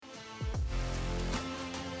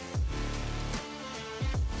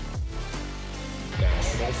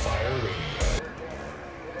National Fire Radio.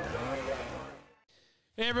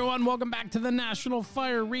 Hey everyone, welcome back to the National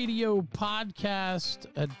Fire Radio podcast,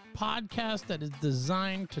 a podcast that is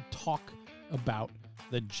designed to talk about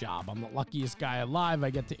the job. I'm the luckiest guy alive.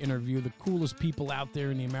 I get to interview the coolest people out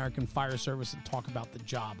there in the American Fire Service and talk about the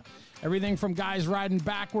job. Everything from guys riding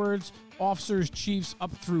backwards, officers, chiefs,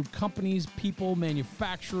 up through companies, people,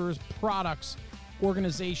 manufacturers, products,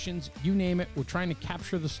 organizations, you name it. We're trying to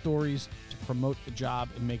capture the stories to promote the job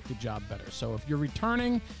and make the job better. So if you're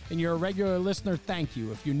returning and you're a regular listener, thank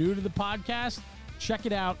you. If you're new to the podcast, check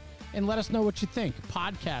it out and let us know what you think.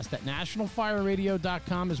 Podcast at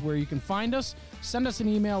nationalfireradio.com is where you can find us. Send us an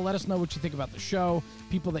email. Let us know what you think about the show,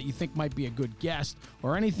 people that you think might be a good guest,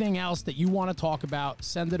 or anything else that you want to talk about.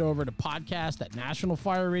 Send it over to podcast at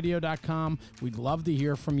nationalfireradio.com. We'd love to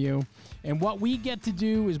hear from you. And what we get to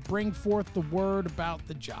do is bring forth the word about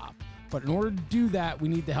the job. But in order to do that, we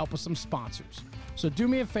need the help of some sponsors. So do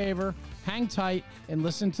me a favor, hang tight, and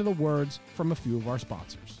listen to the words from a few of our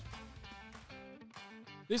sponsors.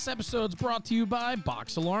 This episode's brought to you by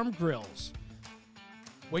Box Alarm Grills.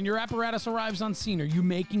 When your apparatus arrives on scene, are you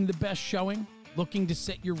making the best showing? Looking to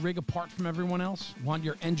set your rig apart from everyone else? Want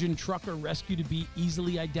your engine, truck, or rescue to be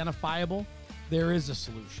easily identifiable? There is a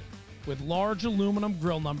solution. With large aluminum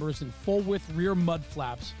grill numbers and full-width rear mud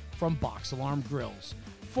flaps from Box Alarm Grills.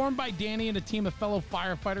 Formed by Danny and a team of fellow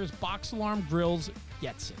firefighters, Box Alarm Grills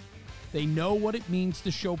gets it. They know what it means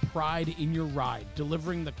to show pride in your ride,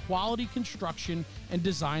 delivering the quality construction and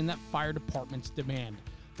design that fire departments demand.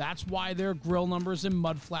 That's why their grill numbers and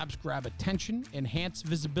mud flaps grab attention, enhance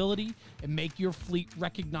visibility, and make your fleet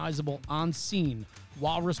recognizable on scene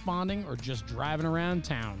while responding or just driving around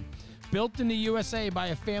town. Built in the USA by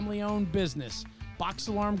a family-owned business, Box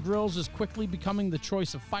Alarm Grills is quickly becoming the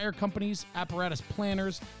choice of fire companies, apparatus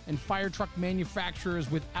planners, and fire truck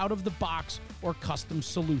manufacturers with out-of-the-box or custom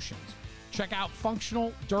solutions. Check out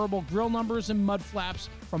functional, durable grill numbers and mud flaps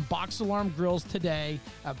from Box Alarm Grills today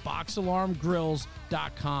at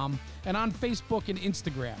boxalarmgrills.com and on Facebook and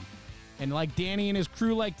Instagram. And like Danny and his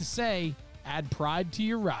crew like to say, add pride to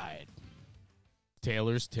your ride.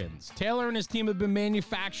 Taylor's Tins. Taylor and his team have been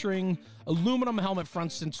manufacturing aluminum helmet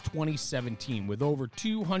fronts since 2017 with over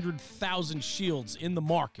 200,000 shields in the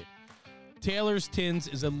market. Taylor's Tins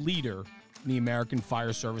is a leader in the American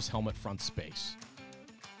Fire Service helmet front space.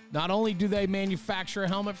 Not only do they manufacture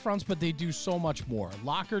helmet fronts, but they do so much more.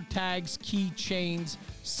 Locker tags, key chains,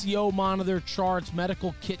 CO monitor charts,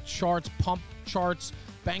 medical kit charts, pump charts,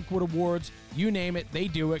 banquet awards, you name it, they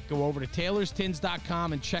do it. Go over to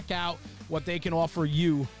taylorstins.com and check out what they can offer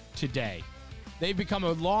you today. They've become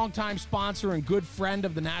a longtime sponsor and good friend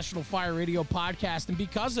of the National Fire Radio podcast, and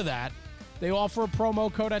because of that, they offer a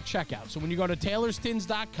promo code at checkout. So when you go to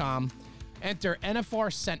taylorstins.com, enter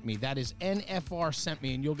NFR Sent Me. That is NFR Sent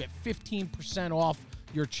Me, and you'll get 15% off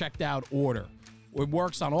your checked out order. It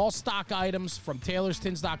works on all stock items from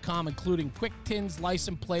taylorstins.com, including quick tins,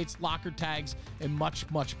 license plates, locker tags, and much,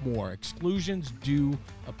 much more. Exclusions do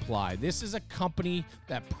apply. This is a company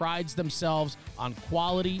that prides themselves on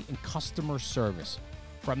quality and customer service.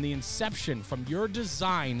 From the inception, from your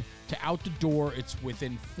design to out the door, it's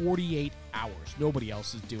within 48 hours. Nobody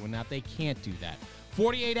else is doing that. They can't do that.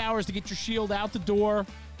 48 hours to get your shield out the door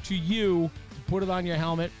to you, to put it on your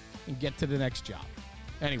helmet, and get to the next job.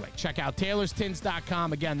 Anyway, check out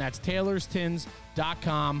taylorstins.com. Again, that's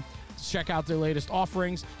taylorstins.com. Check out their latest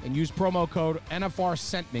offerings and use promo code NFR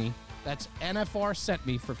Sent Me. That's NFR Sent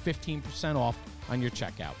Me for 15% off on your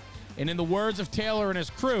checkout. And in the words of Taylor and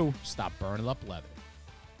his crew, stop burning up leather.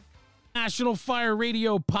 National Fire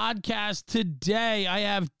Radio podcast. Today, I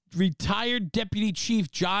have retired Deputy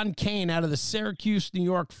Chief John Kane out of the Syracuse, New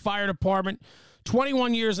York Fire Department.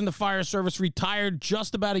 21 years in the fire service, retired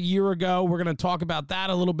just about a year ago. We're going to talk about that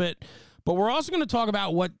a little bit, but we're also going to talk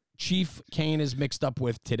about what Chief Kane is mixed up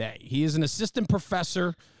with today. He is an assistant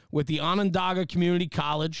professor with the Onondaga Community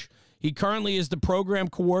College. He currently is the program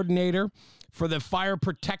coordinator for the fire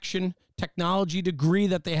protection technology degree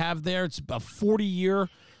that they have there. It's a 40-year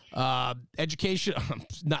not educational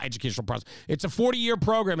process. It's a 40-year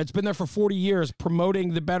program. It's been there for 40 years,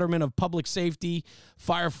 promoting the betterment of public safety,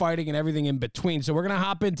 firefighting, and everything in between. So we're going to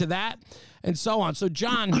hop into that and so on. So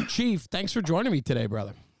John, Chief, thanks for joining me today,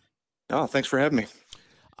 brother. Oh, thanks for having me.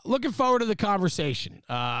 Looking forward to the conversation.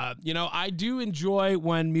 I do enjoy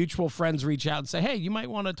when mutual friends reach out and say, hey, you might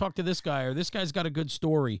want to talk to this guy, or this guy's got a good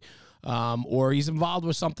story, or he's involved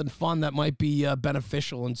with something fun that might be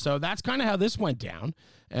beneficial. And so that's kind of how this went down.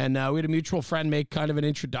 And we had a mutual friend make kind of an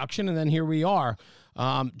introduction, and then here we are.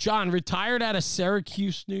 John, retired out of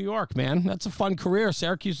Syracuse, New York, man. That's a fun career.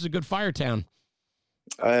 Syracuse is a good fire town.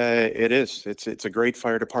 It is. It's a great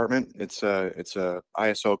fire department. It's a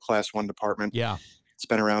ISO Class 1 department. Yeah. It's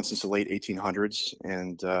been around since the late 1800s,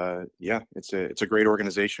 and yeah, it's a great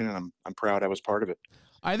organization, and I'm proud I was part of it.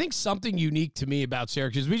 I think something unique to me about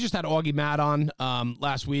Syracuse, we just had Augie Matt on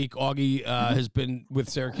last week. Augie has been with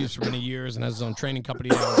Syracuse for many years and has his own training company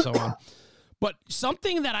now and so on. But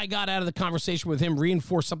something that I got out of the conversation with him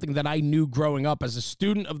reinforced something that I knew growing up as a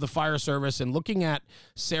student of the fire service and looking at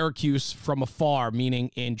Syracuse from afar,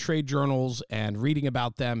 meaning in trade journals and reading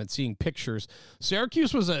about them and seeing pictures.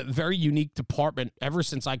 Syracuse was a very unique department ever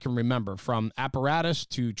since I can remember, from apparatus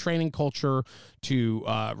to training culture to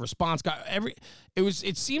response.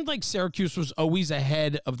 It seemed like Syracuse was always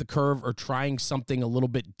ahead of the curve or trying something a little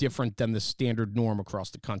bit different than the standard norm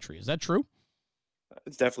across the country. Is that true?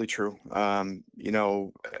 It's definitely true. The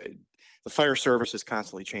fire service is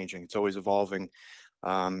constantly changing. It's always evolving,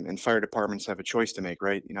 and fire departments have a choice to make,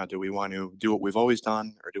 right? Do we want to do what we've always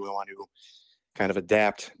done, or do we want to kind of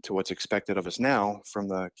adapt to what's expected of us now from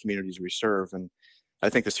the communities we serve? And I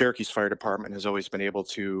think the Syracuse Fire Department has always been able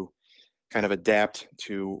to kind of adapt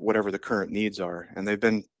to whatever the current needs are, and they've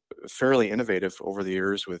been fairly innovative over the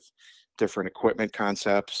years with different equipment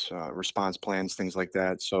concepts, response plans, things like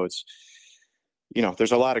that. So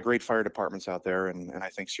there's a lot of great fire departments out there, and I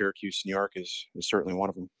think Syracuse, New York is certainly one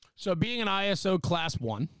of them. So being an ISO Class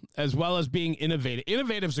 1, as well as being innovative.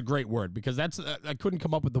 Innovative is a great word, because that's I couldn't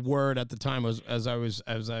come up with the word at the time as I was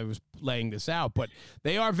laying this out, but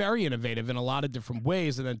they are very innovative in a lot of different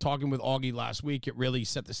ways. And then talking with Augie last week, it really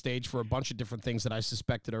set the stage for a bunch of different things that I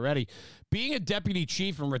suspected already. Being a deputy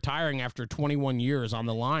chief and retiring after 21 years on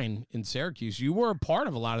the line in Syracuse, you were a part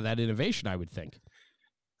of a lot of that innovation, I would think.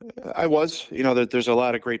 I was. There's a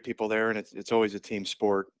lot of great people there, and it's always a team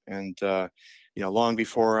sport. And long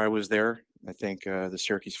before I was there, I think the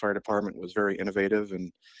Syracuse Fire Department was very innovative,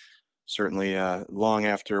 and certainly long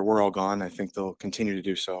after we're all gone, I think they'll continue to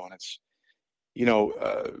do so. And it's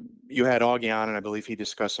you had Augie on, and I believe he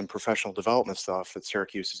discussed some professional development stuff that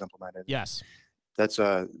Syracuse has implemented. Yes, that's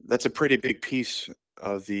a pretty big piece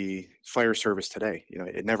of the fire service today.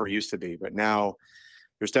 It never used to be, but now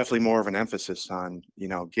there's definitely more of an emphasis on,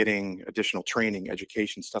 getting additional training,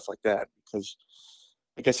 education, stuff like that. Because,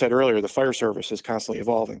 like I said earlier, the fire service is constantly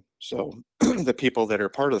evolving. So the people that are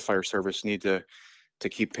part of the fire service need to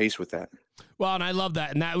keep pace with that. Well, and I love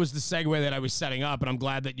that. And that was the segue that I was setting up. And I'm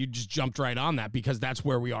glad that you just jumped right on that, because that's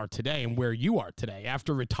where we are today and where you are today.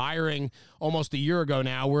 After retiring almost a year ago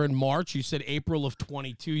now, we're in March. You said April of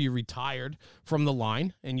 22, you retired from the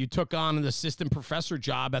line and you took on an assistant professor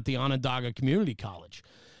job at the Onondaga Community College.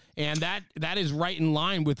 And that is right in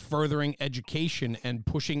line with furthering education and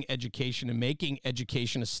pushing education and making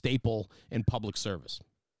education a staple in public service.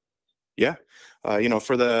 Yeah. So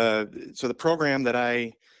the program that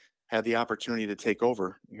I had the opportunity to take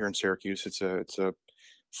over here in Syracuse, it's a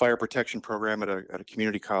fire protection program at a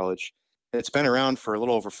community college. It's been around for a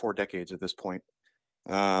little over 4 decades at this point.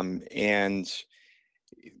 And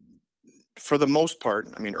for the most part,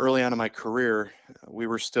 early on in my career,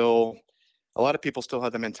 a lot of people still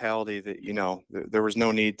had the mentality that, there was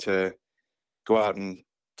no need to go out and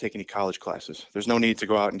take any college classes. There's no need to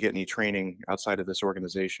go out and get any training outside of this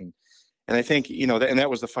organization. And I think, and that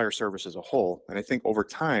was the fire service as a whole. And I think over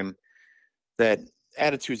time that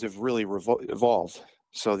attitudes have really evolved.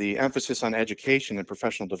 So the emphasis on education and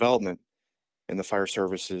professional development in the fire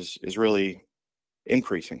service is really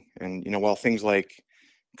increasing. And, while things like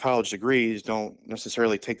college degrees don't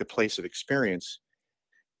necessarily take the place of experience,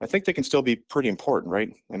 I think they can still be pretty important,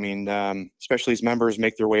 right? Especially as members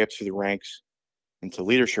make their way up through the ranks into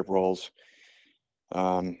leadership roles.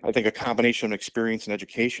 I think a combination of experience and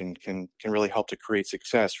education can really help to create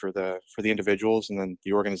success for the individuals and then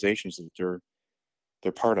the organizations that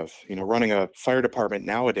they're part of. Running a fire department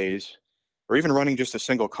nowadays, or even running just a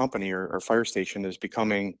single company or fire station, is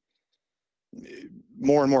becoming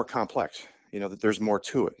more and more complex. That there's more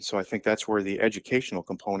to it. So I think that's where the educational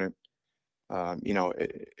component,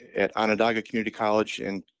 at Onondaga Community College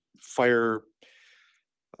and fire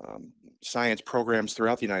science programs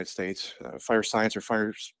throughout the United States, fire science or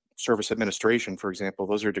fire service administration, for example,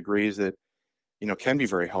 those are degrees that, can be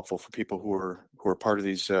very helpful for people who are part of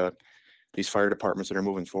these fire departments that are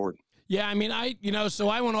moving forward. Yeah, so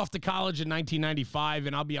I went off to college in 1995,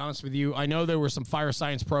 and I'll be honest with you, I know there were some fire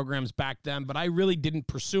science programs back then, but I really didn't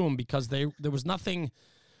pursue them because there was nothing,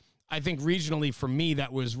 I think, regionally for me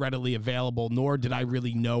that was readily available, nor did I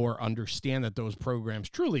really know or understand that those programs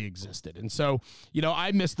truly existed. And so,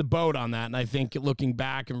 I missed the boat on that. And I think looking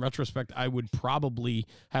back in retrospect, I would probably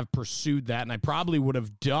have pursued that. And I probably would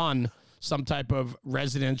have done some type of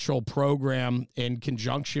residential program in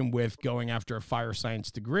conjunction with going after a fire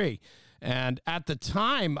science degree. And at the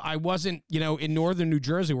time, I wasn't, in northern New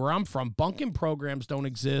Jersey, where I'm from, bunking programs don't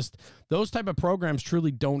exist. Those type of programs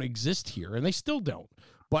truly don't exist here, and they still don't.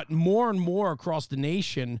 But more and more across the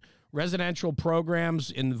nation, residential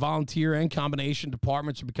programs in volunteer and combination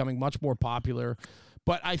departments are becoming much more popular.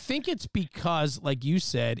 But I think it's because, like you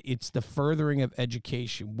said, it's the furthering of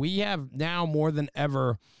education. We have now more than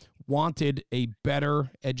ever wanted a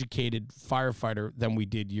better educated firefighter than we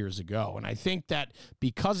did years ago. And I think that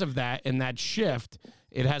because of that and that shift,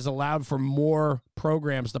 it has allowed for more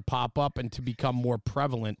programs to pop up and to become more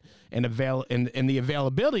prevalent, and the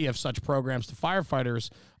availability of such programs to firefighters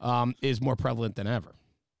is more prevalent than ever.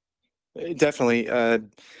 Definitely.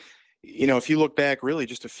 If you look back really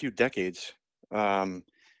just a few decades,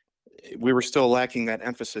 we were still lacking that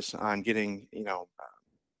emphasis on getting,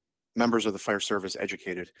 members of the fire service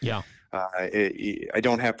educated. Yeah. I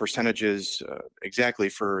don't have percentages exactly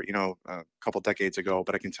for, a couple decades ago,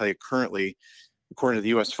 but I can tell you currently, according to the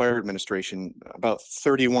U.S. Fire Administration, about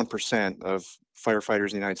 31% of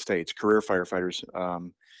firefighters in the United States, career firefighters,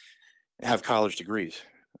 have college degrees.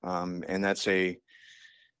 And that's a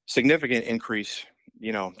significant increase,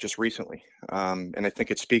 just recently. And I think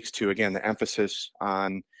it speaks to, again, the emphasis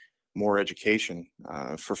on more education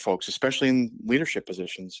for folks, especially in leadership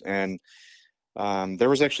positions. And there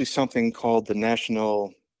was actually something called the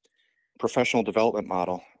National Professional Development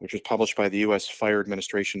Model, which was published by the U.S. Fire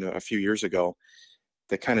Administration a few years ago,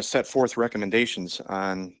 that kind of set forth recommendations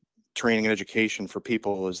on training and education for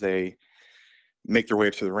people as they make their way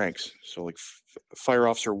up through the ranks. So like Fire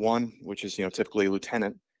Officer 1, which is, typically a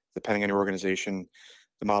lieutenant, depending on your organization,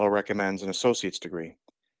 the model recommends an associate's degree.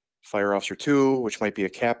 Fire Officer 2, which might be a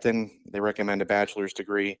captain, they recommend a bachelor's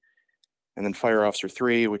degree. And then Fire Officer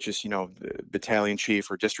 3, which is, battalion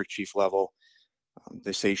chief or district chief level,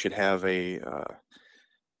 they say you should have a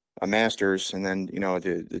master's. And then,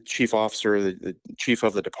 the chief officer, the chief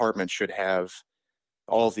of the department should have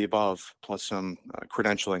all of the above, plus some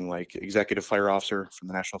credentialing like executive fire officer from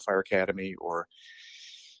the National Fire Academy or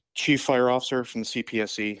chief fire officer from the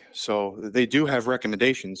CPSC. So they do have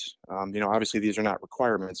recommendations. Obviously these are not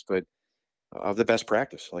requirements, but of the best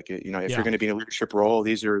practice. Like, if you're going to be in a leadership role,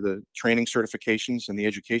 these are the training certifications and the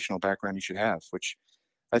educational background you should have, which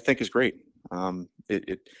I think is great.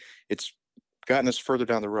 It's gotten us further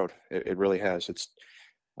down the road. It really has. It's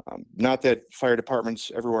not that fire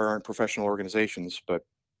departments everywhere aren't professional organizations, but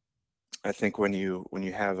I think when you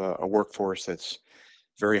have a workforce that's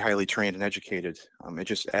very highly trained and educated, it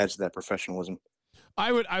just adds to that professionalism.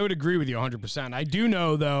 I would agree with you 100%. I do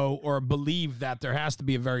know, though, or believe that there has to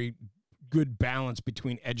be a very good balance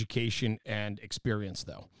between education and experience,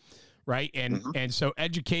 though, right? And so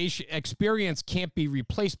experience can't be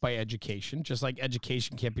replaced by education, just like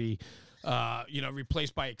education can't be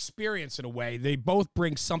replaced by experience in a way. They both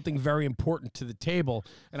bring something very important to the table.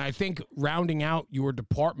 And I think rounding out your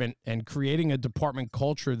department and creating a department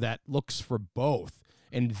culture that looks for both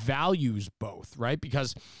and values both, right?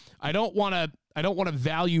 Because I don't want to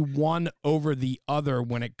value one over the other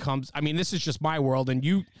when it comes. I mean, this is just my world, and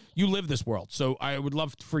you live this world, so I would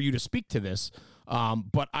love for you to speak to this.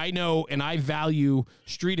 But I know and I value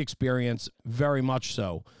street experience very much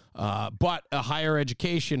so. But a higher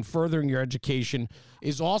education, furthering your education,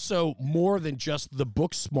 is also more than just the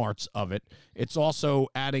book smarts of it. It's also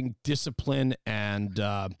adding discipline and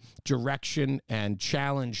direction and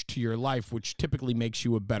challenge to your life, which typically makes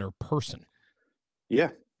you a better person. Yeah,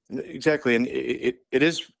 exactly. And it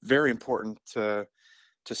is very important to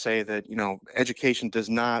say that, education does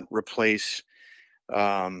not replace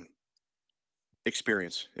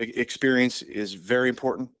experience. Experience is very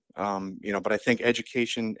important. But I think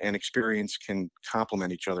education and experience can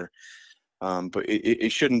complement each other. But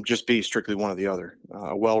it shouldn't just be strictly one or the other.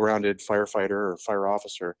 A well-rounded firefighter or fire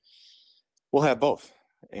officer will have both.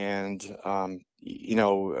 And,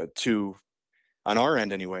 on our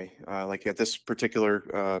end anyway, like at this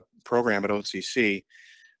particular program at OCC,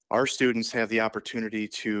 our students have the opportunity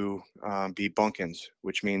to be bunk-ins,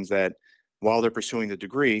 which means that while they're pursuing the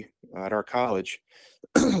degree at our college,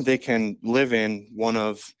 they can live in one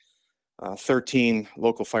of 13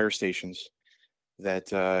 local fire stations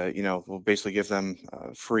that, will basically give them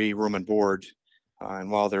free room and board. And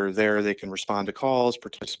while they're there, they can respond to calls,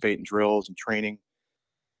 participate in drills and training,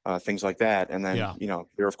 things like that. And then,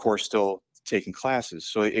 they're of course still taking classes.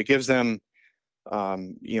 So it gives them, a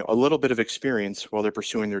little bit of experience while they're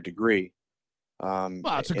pursuing their degree. Well,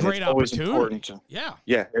 it's a great opportunity.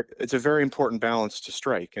 It's a very important balance to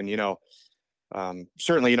strike. And,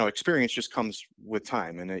 certainly, experience just comes with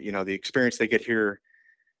time. And, the experience they get here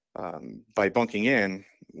by bunking in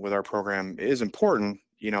with our program is important.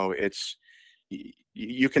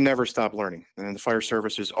 You can never stop learning, and the fire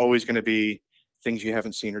service is always going to be things you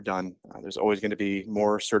haven't seen or done. There's always going to be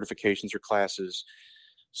more certifications or classes.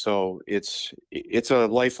 So it's a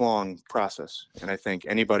lifelong process, and I think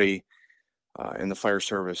anybody in the fire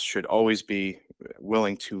service should always be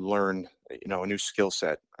willing to learn, a new skill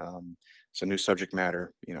set, it's a new subject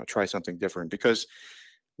matter, try something different, because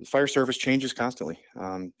the fire service changes constantly.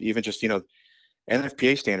 Even just,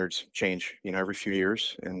 NFPA standards change, every few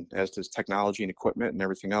years, and as does technology and equipment and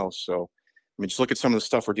everything else. So, I mean, just look at some of the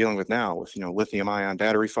stuff we're dealing with now with, lithium ion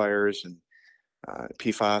battery fires and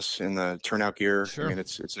PFAS in the turnout gear. Sure. I mean,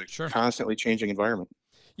 it's a Sure. constantly changing environment.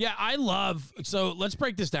 Yeah, so let's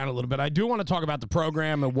break this down a little bit. I do want to talk about the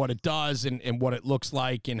program and what it does and what it looks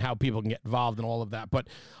like and how people can get involved and all of that. But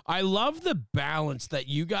I love the balance that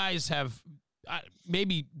you guys have,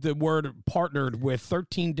 maybe the word partnered with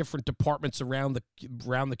 13 different departments around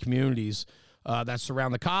the communities that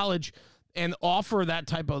surround the college, and offer that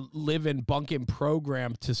type of live-in, bunk-in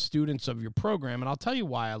program to students of your program. And I'll tell you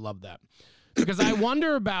why I love that. Because I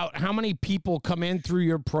wonder about how many people come in through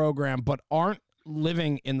your program but aren't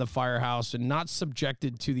living in the firehouse and not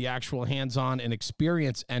subjected to the actual hands-on and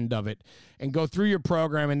experience end of it, and go through your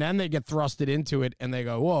program, and then they get thrusted into it and they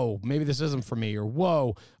go, whoa, maybe this isn't for me, or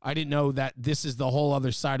whoa, I didn't know that this is the whole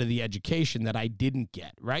other side of the education that I didn't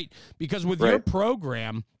get, right? Because with your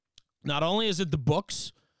program, not only is it the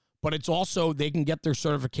books, but it's also they can get their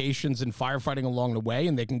certifications in firefighting along the way,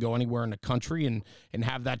 and they can go anywhere in the country and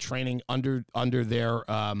have that training under their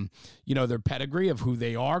their pedigree of who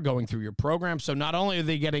they are going through your program. So not only are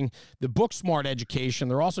they getting the book smart education,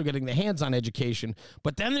 they're also getting the hands-on education.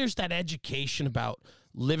 But then there's that education about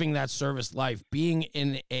living that service life, being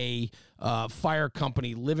in a fire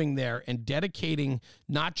company, living there, and dedicating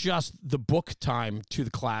not just the book time to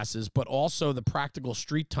the classes, but also the practical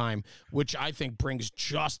street time, which I think brings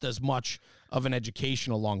just as much of an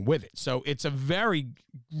education along with it. So it's a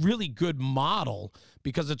really good model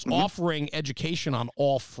because it's offering education on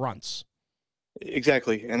all fronts.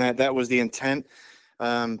 Exactly. And that was the intent.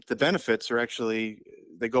 The benefits are actually,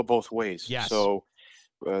 they go both ways. Yes. So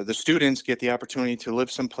the students get the opportunity to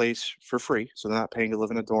live someplace for free, so they're not paying to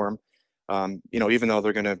live in a dorm. Even though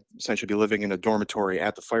they're going to essentially be living in a dormitory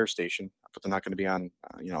at the fire station, but they're not going to be on,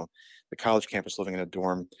 the college campus living in a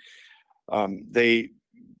dorm. They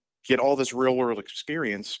get all this real world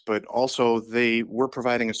experience, but also we're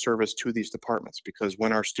providing a service to these departments, because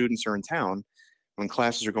when our students are in town, when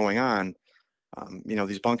classes are going on,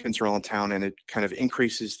 these bunkins are all in town, and it kind of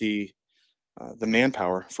increases the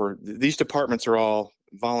manpower for these departments. Are all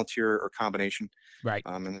volunteer or combination, right?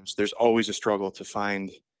 And there's always a struggle to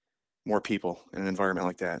find more people in an environment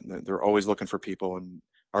like that. They're always looking for people, and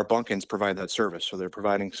our bunkins provide that service. So they're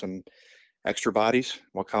providing some extra bodies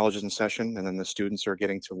while college is in session, and then the students are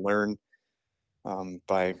getting to learn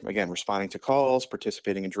by, again, responding to calls,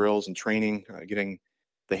 participating in drills and training, getting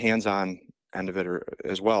the hands-on end of it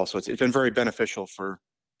as well. So it's been very beneficial for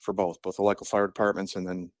both the local fire departments and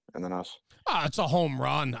then us. Oh, it's a home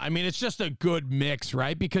run. I mean, it's just a good mix,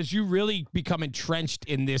 right? Because you really become entrenched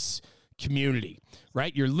in this community,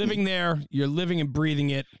 right? You're living there, you're living and breathing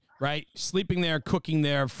it, right? Sleeping there, cooking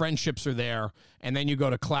there, friendships are there, and then you go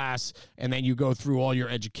to class, and then you go through all your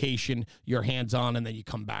education, your hands-on, and then you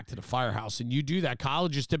come back to the firehouse, and you do that.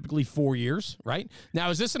 College is typically 4 years, right? Now,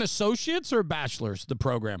 is this an associate's or a bachelor's, the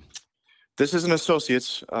program? This is an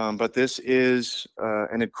associate's, but this is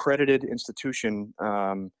an accredited institution.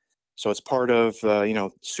 So it's part of,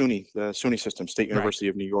 SUNY, the SUNY system, State University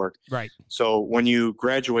of New York. Right. So when you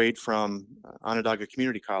graduate from Onondaga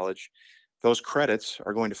Community College, those credits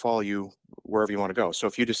are going to follow you wherever you want to go. So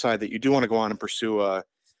if you decide that you do want to go on and pursue a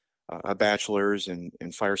bachelor's in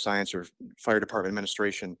fire science or fire department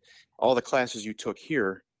administration, all the classes you took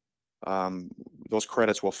here, those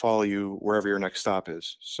credits will follow you wherever your next stop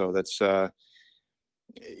is. So that's, that's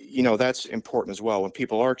important as well. When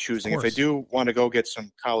people are choosing, if they do want to go get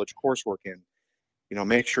some college coursework in,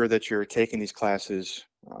 make sure that you're taking these classes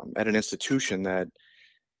at an institution that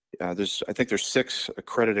I think there's 6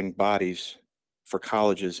 accrediting bodies for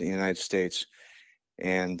colleges in the United States.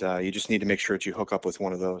 And you just need to make sure that you hook up with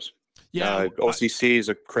one of those. Yeah. OCC is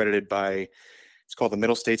accredited by, it's called the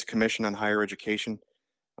Middle States Commission on Higher Education.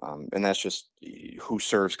 And that's just who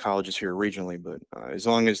serves colleges here regionally. But as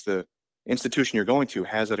long as the institution you're going to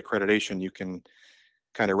has that accreditation, you can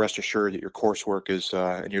kind of rest assured that your coursework is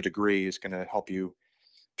and your degree is going to help you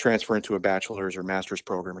transfer into a bachelor's or master's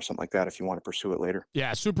program or something like that if you want to pursue it later.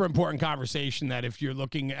 Yeah, super important conversation that if you're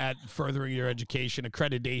looking at furthering your education,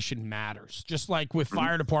 accreditation matters. Just like with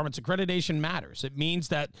fire departments, accreditation matters. It means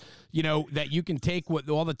that, you know, that you can take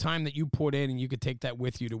all the time that you put in and you could take that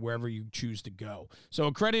with you to wherever you choose to go. So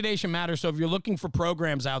accreditation matters. So if you're looking for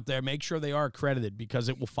programs out there, make sure they are accredited because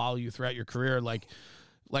it will follow you throughout your career. Like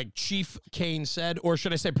Chief Kane said, or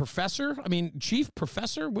should I say professor? I mean, chief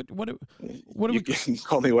professor. What do you can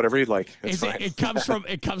call me whatever you'd like. It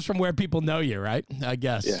comes from where people know you, right? I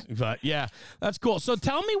guess. Yeah. But yeah, that's cool. So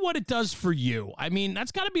tell me what it does for you. I mean,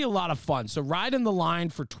 that's got to be a lot of fun. So riding the line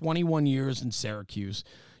for 21 years in Syracuse.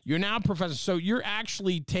 You're now a professor, so you're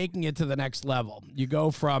actually taking it to the next level. You go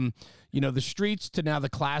from, you know, the streets to now the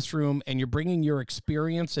classroom, and you're bringing your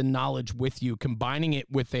experience and knowledge with you, combining it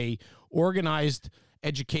with a organized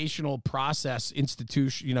educational process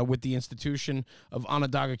institution, you know, with the institution of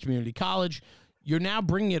Onondaga Community College. You're now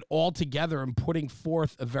bringing it all together and putting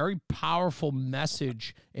forth a very powerful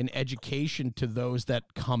message in education to those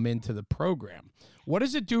that come into the program. What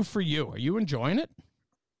does it do for you? Are you enjoying it?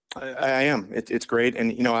 I am. It's great.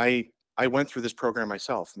 And, you know, I went through this program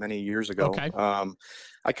myself many years ago. Okay.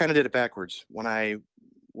 I kind of did it backwards. When I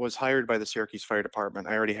was hired by the Syracuse Fire Department,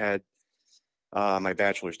 I already had my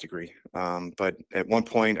bachelor's degree. But at one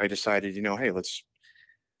point I decided, you know, hey, let's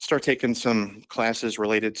start taking some classes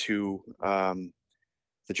related to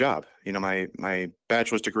the job. You know, my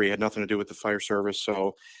bachelor's degree had nothing to do with the fire service.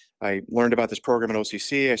 So I learned about this program at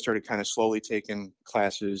OCC. I started kind of slowly taking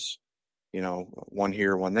classes, you know, one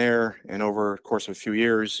here, one there. And over the course of a few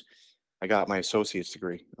years, I got my associate's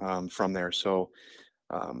degree from there. So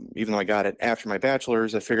even though I got it after my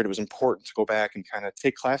bachelor's, I figured it was important to go back and kind of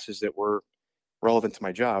take classes that were relevant to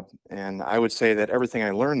my job. And I would say that everything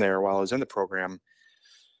I learned there while I was in the program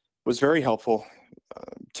was very helpful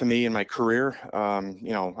to me in my career,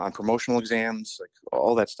 you know, on promotional exams, like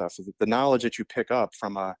all that stuff. The knowledge that you pick up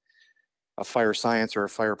from a fire science or a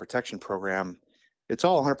fire protection program, it's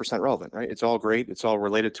all 100% relevant, right? It's all great. It's all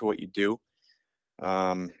related to what you do.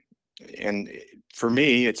 And for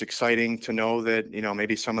me, it's exciting to know that, you know,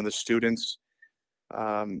 maybe some of the students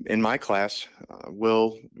in my class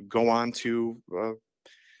will go on to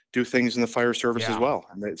do things in the fire service as well.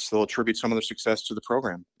 And they'll attribute some of their success to the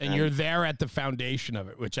program. And you're there at the foundation of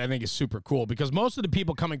it, which I think is super cool because most of the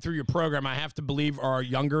people coming through your program, I have to believe, are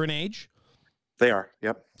younger in age. They are.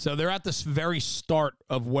 Yep. So they're at this very start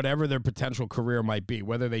of whatever their potential career might be,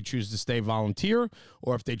 whether they choose to stay volunteer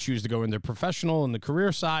or if they choose to go into professional and the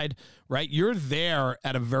career side, right? You're there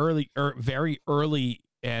at a very early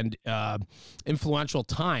and influential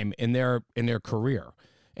time in their career.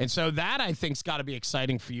 And so that I think's got to be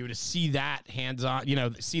exciting for you to see that hands-on, you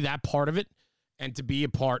know, see that part of it and to be a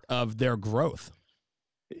part of their growth.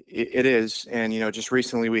 It is. And, you know, just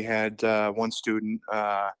recently we had one student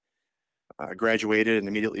graduated and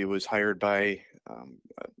immediately was hired by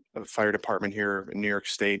a fire department here in New York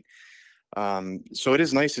State. So it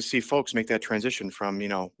is nice to see folks make that transition from, you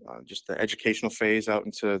know, just the educational phase out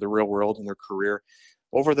into the real world in their career.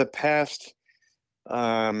 Over the past,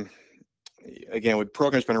 again, the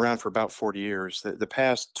program's been around for about 40 years. The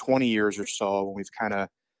past 20 years or so, when we've kind of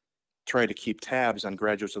tried to keep tabs on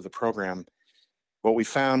graduates of the program, what we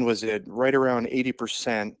found was that right around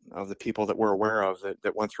 80% of the people that we're aware of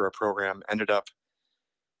that went through our program ended up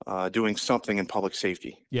doing something in public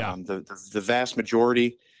safety. Yeah. The vast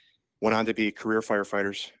majority went on to be career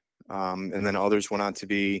firefighters, and then others went on to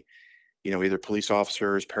be, you know, either police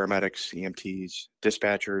officers, paramedics, EMTs,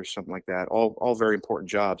 dispatchers, something like that. All very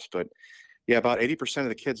important jobs. But yeah, about 80% of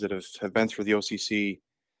the kids that have been through the OCC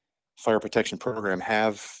fire protection program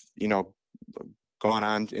have, you know, gone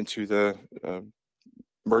on into the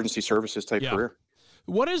emergency services type career.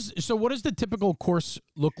 What does the typical course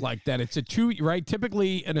look like then? It's right?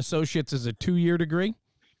 Typically an associate's is a 2-year degree.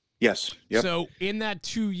 Yes. Yep. So in that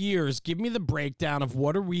 2 years, give me the breakdown of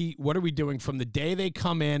what are we doing from the day they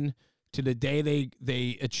come in to the day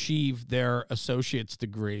they achieve their associate's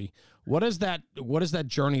degree. What does that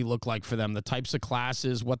journey look like for them? The types of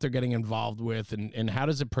classes, what they're getting involved with, and how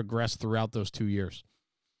does it progress throughout those 2 years?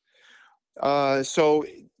 So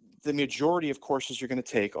the majority of courses you're going to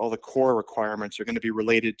take, all the core requirements are going to be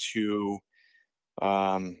related to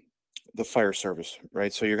the fire service,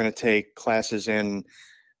 right? So you're going to take classes in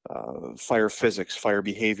fire physics, fire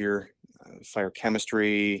behavior, fire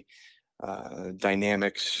chemistry,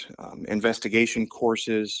 dynamics, investigation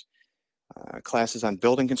courses, classes on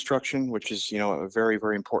building construction, which is, you know, a very,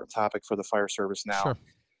 very important topic for the fire service now. Sure.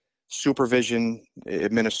 Supervision,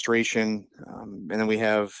 administration, and then we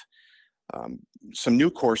have some new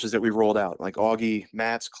courses that we rolled out, like Augie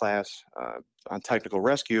Matt's class on technical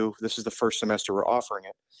rescue. This is the first semester we're offering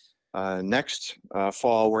it. Next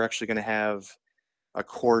fall, we're actually going to have a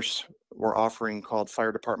course we're offering called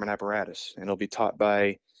Fire Department Apparatus, and it'll be taught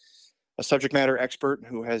by a subject matter expert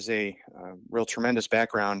who has a real tremendous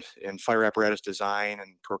background in fire apparatus design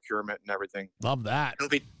and procurement and everything. Love that.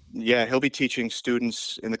 He'll be teaching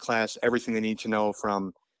students in the class everything they need to know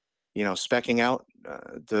from, speccing out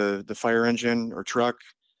the fire engine or truck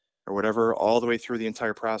or whatever, all the way through the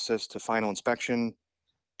entire process to final inspection,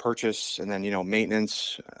 purchase, and then,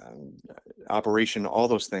 maintenance, operation, all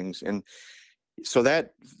those things. And so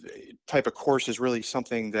that type of course is really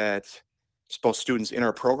something that both students in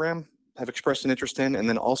our program have expressed an interest in, and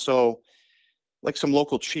then also like some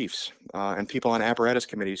local chiefs and people on apparatus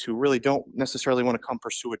committees who really don't necessarily want to come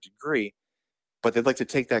pursue a degree, but they'd like to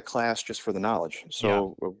take that class just for the knowledge.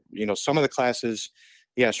 So, some of the classes,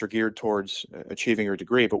 yes, are geared towards achieving your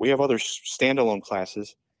degree, but we have other standalone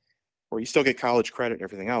classes where you still get college credit and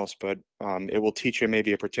everything else, but it will teach you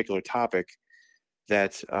maybe a particular topic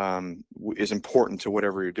that is important to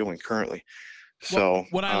whatever you're doing currently. So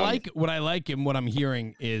what I like and what I'm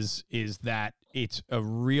hearing is that it's a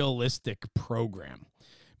realistic program,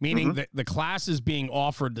 meaning that the classes being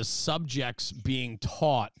offered, the subjects being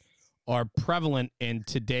taught are prevalent in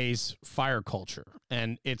today's fire culture.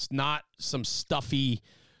 And it's not some stuffy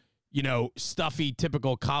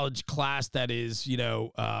typical college class that is,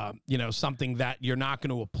 something that you're not going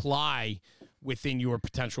to apply within your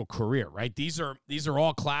potential career, right? These are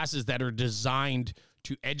all classes that are designed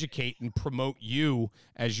to educate and promote you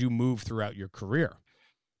as you move throughout your career.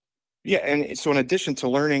 Yeah, and so in addition to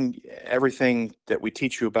learning everything that we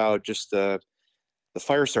teach you about just the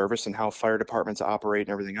fire service and how fire departments operate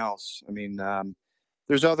and everything else, I mean,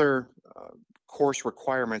 there's other course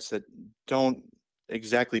requirements that don't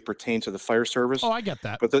exactly pertain to the fire service. Oh, I get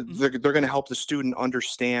that. But they're going to help the student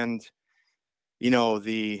understand,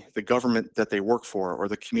 the government that they work for or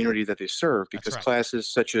the community that they serve, because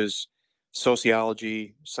classes such as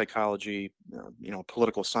sociology, psychology,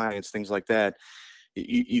 political science, things like that,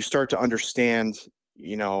 you start to understand,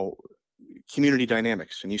 community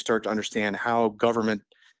dynamics, and you start to understand how government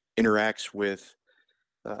interacts with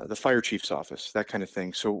the fire chief's office, that kind of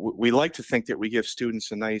thing. So we like to think that we give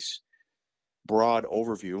students a nice broad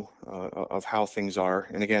overview of how things are.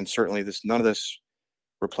 And again, certainly none of this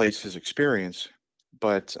replaces experience,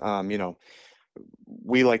 but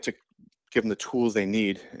we like to give them the tools they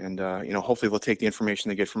need, and hopefully they'll take the information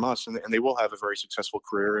they get from us, and they will have a very successful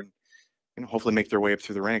career, and hopefully make their way up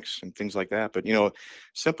through the ranks and things like that. But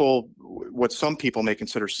what some people may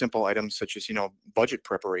consider simple items such as budget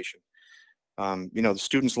preparation, the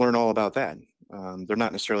students learn all about that. They're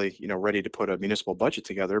not necessarily ready to put a municipal budget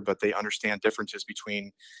together, but they understand differences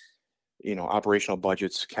between operational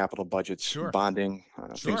budgets, capital budgets, bonding,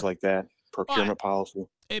 things like that, procurement policy.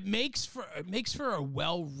 It makes for a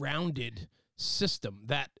well-rounded system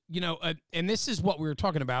that, and this is what we were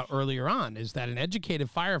talking about earlier on, is that an educated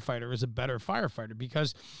firefighter is a better firefighter,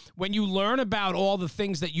 because when you learn about all the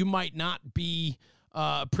things that you might not be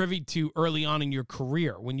privy to early on in your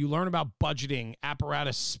career, when you learn about budgeting,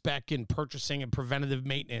 apparatus spec and purchasing and preventative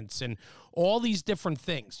maintenance and all these different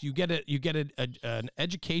things, you get an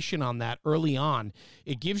education on that early on.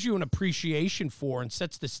 It gives you an appreciation for and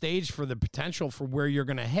sets the stage for the potential for where you're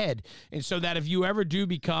going to head. And so that if you ever do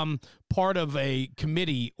become part of a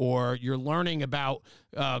committee, or you're learning about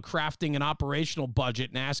crafting an operational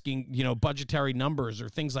budget and asking, budgetary numbers or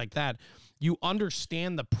things like that, you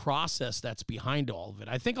understand the process that's behind all of it.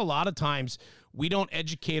 I think a lot of times we don't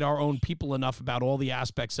educate our own people enough about all the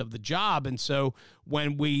aspects of the job. And so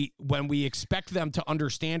when we expect them to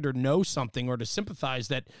understand or know something, or to sympathize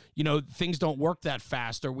that, things don't work that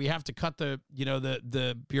fast, or we have to cut the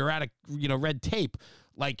bureaucratic, red tape,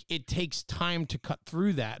 like it takes time to cut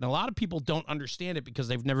through that. And a lot of people don't understand it because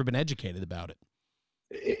they've never been educated about it.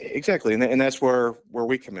 Exactly. And that's where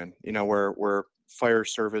we come in, where fire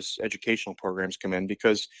service educational programs come in,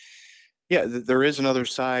 because there is another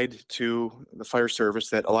side to the fire service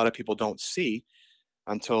that a lot of people don't see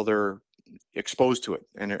until they're exposed to it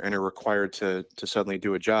and are required to suddenly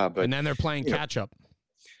do a job. But, and then they're playing catch up.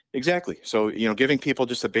 Exactly. So, giving people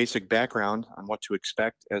just a basic background on what to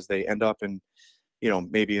expect as they end up in,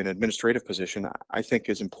 maybe an administrative position, I think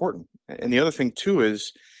is important. And the other thing too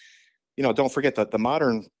is, don't forget that the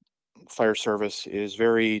modern fire service is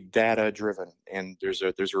very data driven, and there's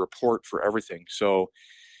a report for everything. So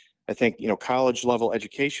I think, college level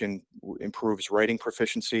education improves writing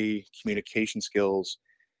proficiency, communication skills,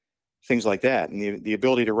 things like that. And the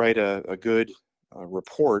ability to write a good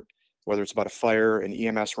report whether it's about a fire, an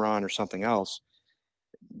EMS run, or something else,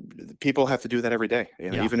 people have to do that every day.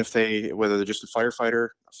 Yeah. Even if whether they're just a firefighter,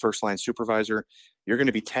 a first line supervisor, you're going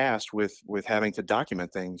to be tasked with having to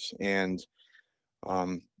document things. And,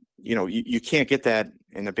 you can't get that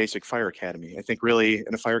in a basic fire academy. I think really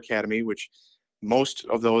in a fire academy, which most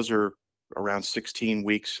of those are around 16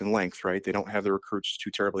 weeks in length, right? They don't have the recruits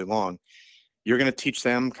too terribly long. You're going to teach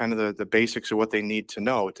them kind of the basics of what they need to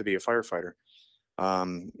know to be a firefighter.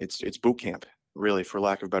 It's boot camp, really, for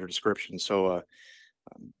lack of a better description. So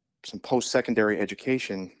some post-secondary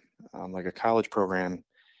education, like a college program,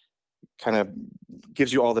 kind of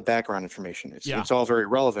gives you all the background information. It's all very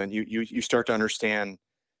relevant. You start to understand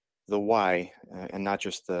the why and not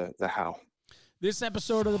just the how. This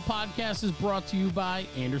episode of the podcast is brought to you by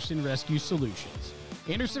Anderson Rescue Solutions.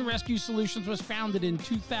 Anderson Rescue Solutions was founded in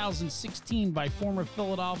 2016 by former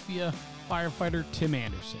Philadelphia firefighter Tim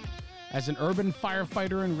Anderson. As an urban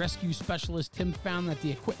firefighter and rescue specialist, Tim found that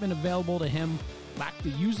the equipment available to him lacked the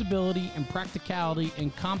usability and practicality in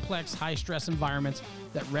complex, high-stress environments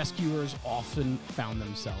that rescuers often found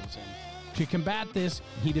themselves in. To combat this,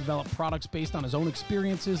 he developed products based on his own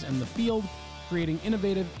experiences in the field, creating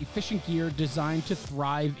innovative, efficient gear designed to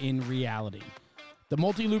thrive in reality. The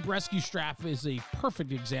multi-loop rescue strap is a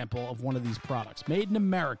perfect example of one of these products. Made in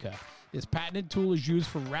America, this patented tool is used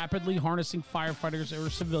for rapidly harnessing firefighters or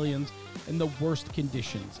civilians in the worst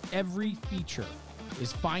conditions. Every feature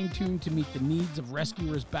is fine-tuned to meet the needs of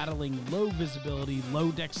rescuers battling low visibility, low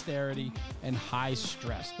dexterity, and high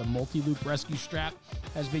stress. The multi-loop rescue strap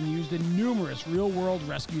has been used in numerous real-world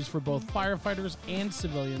rescues for both firefighters and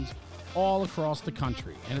civilians all across the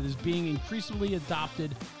country, and it is being increasingly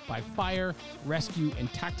adopted by fire, rescue,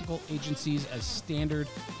 and tactical agencies as standard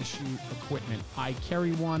issue equipment. I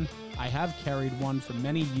carry one. I have carried one for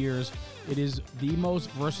many years. It is the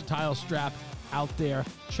most versatile strap out there.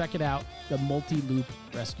 Check it out, the multi-loop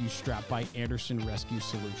rescue strap by Anderson Rescue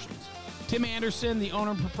Solutions. Tim Anderson, the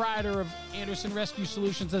owner and proprietor of Anderson Rescue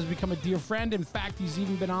Solutions, has become a dear friend. In fact, he's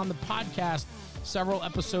even been on the podcast several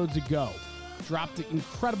episodes ago. Dropped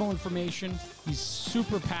incredible information. He's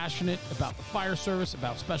super passionate about the fire service,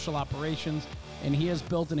 about special operations, and he has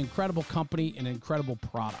built an incredible company, an incredible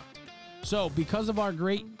product. So because of our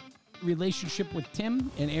great relationship with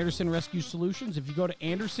Tim and Anderson Rescue Solutions, if you go to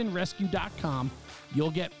andersonrescue.com, you'll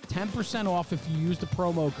get 10% off if you use the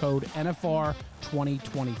promo code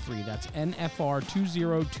NFR2023. That's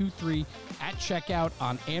NFR2023 at checkout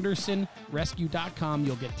on andersonrescue.com.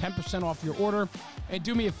 You'll get 10% off your order. And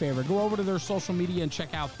do me a favor, go over to their social media and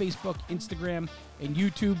check out Facebook, Instagram, and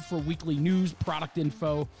YouTube for weekly news, product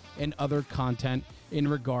info, and other content in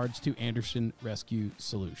regards to Anderson Rescue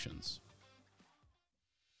Solutions.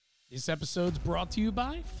 This episode's brought to you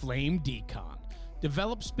by Flame Decon.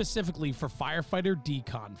 Developed specifically for firefighter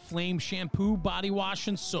decon, Flame shampoo, body wash,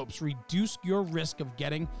 and soaps reduce your risk of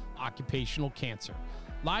getting occupational cancer.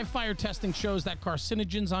 Live fire testing shows that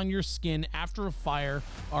carcinogens on your skin after a fire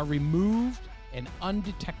are removed and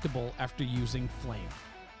undetectable after using Flame.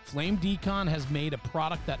 Flame Decon has made a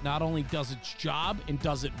product that not only does its job and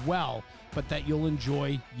does it well, but that you'll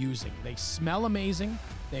enjoy using. They smell amazing.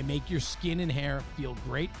 They make your skin and hair feel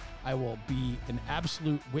great. I will be an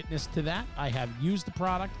absolute witness to that. I have used the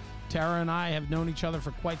product. Tara and I have known each other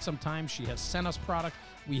for quite some time. She has sent us product.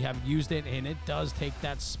 We have used it, and it does take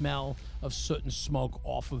that smell of soot and smoke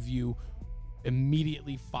off of you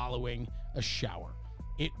immediately following a shower.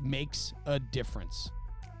 It makes a difference.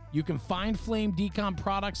 You can find Flame Decon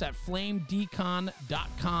products at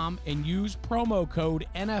flamedecon.com and use promo code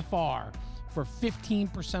NFR for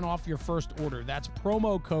 15% off your first order. That's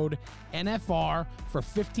promo code NFR for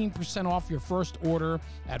 15% off your first order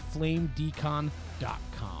at flamedecon.com.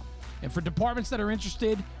 And for departments that are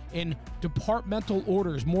interested in departmental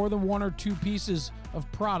orders, more than one or two pieces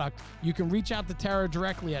of product, you can reach out to Tara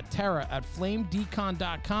directly at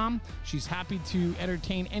tara@flamedecon.com. She's happy to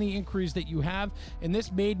entertain any inquiries that you have. And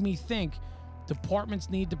this made me think departments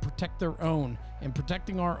need to protect their own, and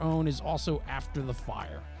protecting our own is also after the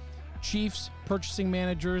fire. Chiefs, purchasing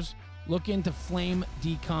managers, look into Flame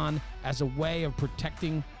Decon as a way of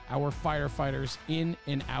protecting our firefighters in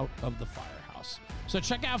and out of the firehouse. So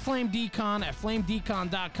check out Flame Decon at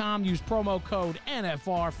flamedecon.com. Use promo code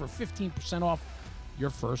NFR for 15% off your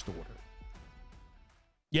first order.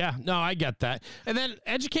 Yeah, no, I get that. And then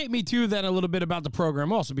educate me too then a little bit about the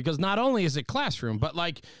program also, because not only is it classroom, but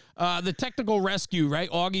like the technical rescue, right?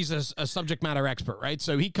 Augie's a subject matter expert, right?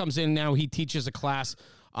 So he comes in now, he teaches a class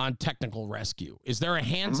on technical rescue. Is there a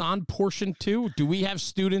hands-on portion too? Do we have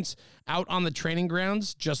students out on the training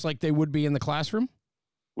grounds just like they would be in the classroom?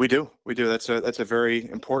 We do. That's a very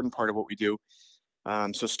important part of what we do.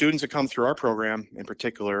 So students that come through our program in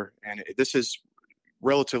particular, and this is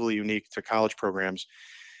relatively unique to college programs,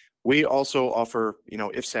 we also offer,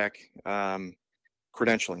 IFSAC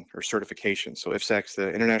credentialing or certification. So IFSAC's the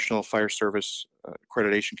International Fire Service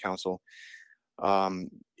Accreditation Council.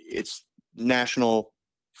 It's national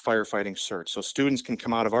firefighting cert. So students can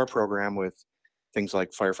come out of our program with things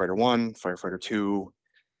like firefighter 1, firefighter 2,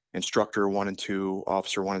 instructor 1 and 2,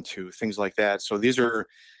 officer 1 and 2, things like that. So these are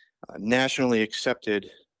nationally accepted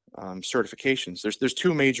certifications. There's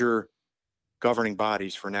two major governing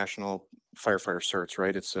bodies for national firefighter certs,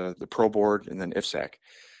 right? It's the Pro Board and then IFSAC.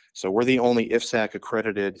 So we're the only IFSAC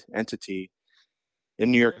accredited entity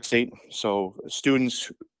in New York State. So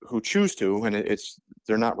students who choose to, and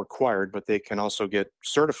they're not required, but they can also get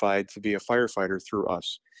certified to be a firefighter through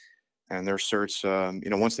us. And their certs,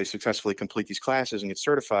 once they successfully complete these classes and get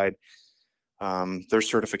certified, their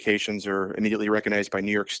certifications are immediately recognized by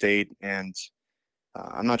New York State. And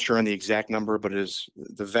I'm not sure on the exact number, but it is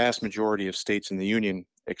the vast majority of states in the union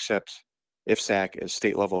accept IFSAC as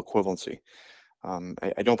state level equivalency.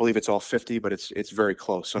 I don't believe it's all 50, but it's very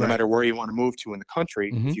close. So no matter where you want to move to in the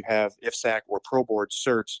country, if you have IFSAC or Pro Board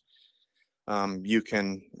certs, you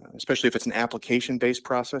can, especially if it's an application-based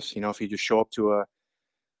process, if you just show up to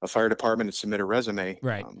a fire department and submit a resume,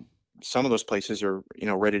 some of those places are,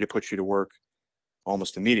 ready to put you to work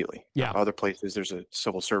almost immediately. Other places, there's a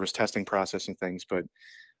civil service testing process and things, but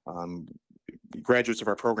graduates of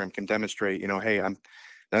our program can demonstrate, hey,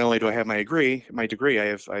 not only do I have my degree, I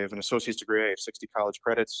have an associate's degree, I have 60 college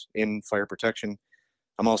credits in fire protection.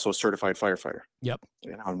 I'm also a certified firefighter.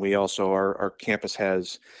 And we also, our campus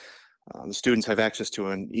has, the students have access to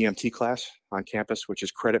an EMT class on campus, which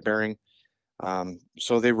is credit bearing.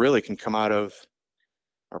 So they really can come out of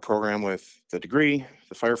our program with the degree,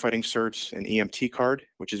 the firefighting certs, and EMT card,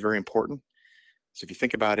 which is very important. So if you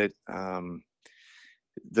think about it,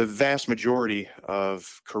 the vast majority of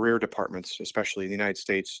career departments, especially in the United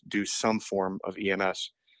States, do some form of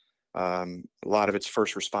EMS. A lot of it's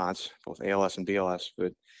first response, both ALS and BLS,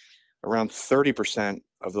 but around 30%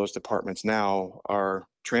 of those departments now are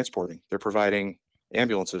transporting. They're providing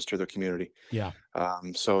ambulances to their community.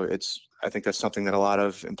 So I think that's something that a lot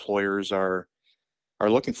of employers are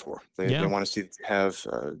looking for. They want to see have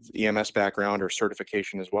EMS background or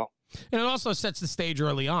certification as well. And it also sets the stage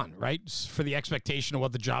early on, right, for the expectation of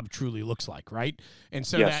what the job truly looks like, right? And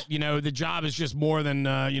so that, the job is just more than,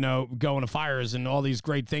 going to fires and all these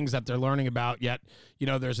great things that they're learning about, yet,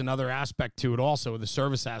 there's another aspect to it also, the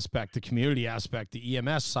service aspect, the community aspect, the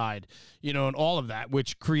EMS side, and all of that,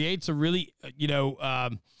 which creates a really,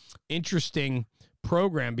 interesting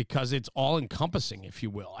program because it's all encompassing, if you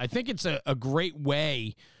will. I think it's a great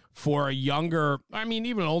way for a younger,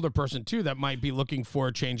 even an older person too, that might be looking for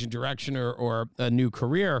a change in direction or a new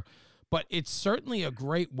career, but it's certainly a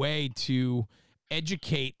great way to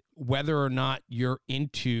educate whether or not you're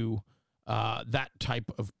into that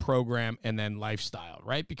type of program and then lifestyle,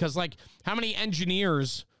 right? Because how many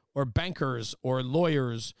engineers or bankers or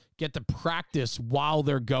lawyers get to practice while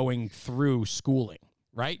they're going through schooling?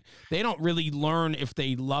 Right? They don't really learn if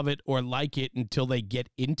they love it or like it until they get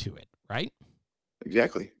into it, right?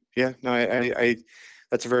 Exactly. Yeah. No, I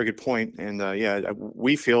that's a very good point. And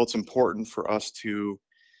we feel it's important for us to,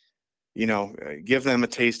 give them a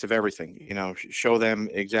taste of everything. Show them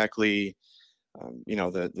exactly,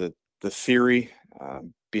 the theory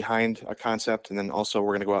behind a concept, and then also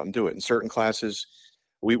we're going to go out and do it. In certain classes,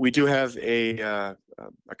 we do have a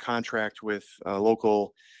contract with a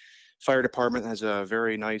local fire department. Has a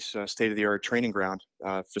very nice state-of-the-art training ground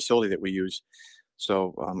facility that we use.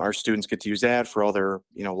 So our students get to use that for all their,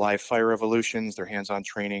 live fire evolutions, their hands-on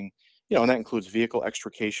training, and that includes vehicle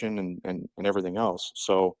extrication and everything else.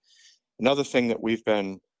 So another thing that we've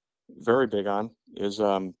been very big on is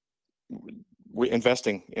we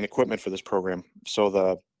investing in equipment for this program. So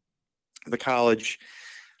the college,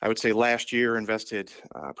 I would say last year invested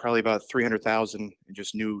probably about $300,000 in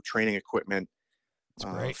just new training equipment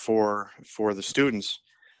for the students,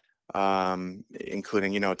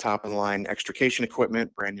 including, top of the line extrication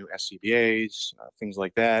equipment, brand new SCBAs, things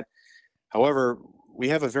like that. However, we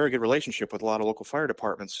have a very good relationship with a lot of local fire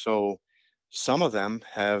departments. So some of them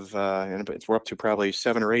have, and we're up to probably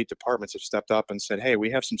 7 or 8 departments have stepped up and said, hey, we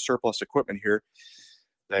have some surplus equipment here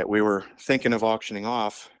that we were thinking of auctioning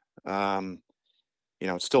off.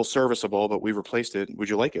 It's still serviceable, but we've replaced it. Would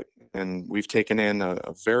you like it? And we've taken in a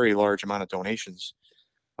very large amount of donations.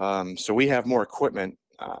 So we have more equipment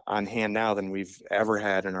on hand now than we've ever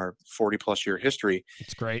had in our 40 plus year history.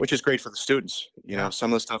 It's great. Which is great for the students.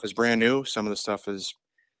 Some of the stuff is brand new. Some of the stuff is,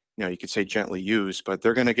 you could say gently used, but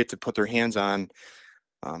they're going to get to put their hands on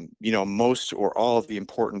most or all of the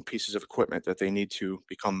important pieces of equipment that they need to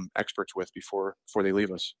become experts with before they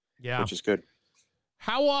leave us, Yeah. which is good.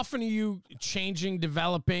 How often are you changing,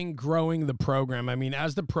 developing, growing the program? I mean,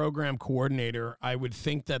 as the program coordinator, I would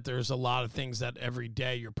think that there's a lot of things that every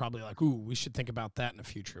day you're probably like, ooh, we should think about that in the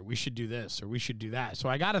future. We should do this or we should do that. So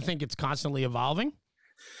I got to think it's constantly evolving.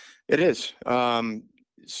 It is.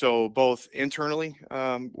 So both internally,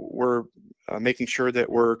 we're making sure that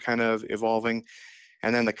we're kind of evolving,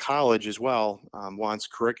 and then the college as well wants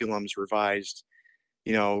curriculums revised.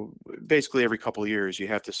 Basically every couple of years, you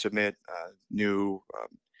have to submit new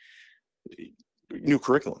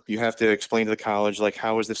curriculum. You have to explain to the college, like,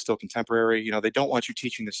 how is this still contemporary? They don't want you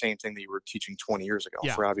teaching the same thing that you were teaching 20 years ago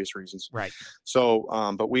Yeah. for obvious reasons. Right. So,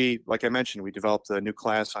 but like I mentioned, we developed a new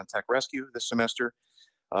class on tech rescue this semester.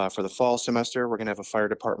 For the fall semester, we're going to have a fire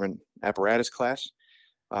department apparatus class,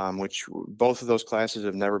 which both of those classes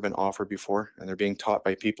have never been offered before, and they're being taught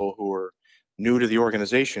by people who are new to the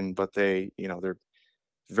organization, but they're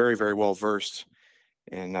very, very well versed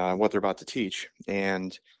in what they're about to teach.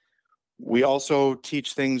 And we also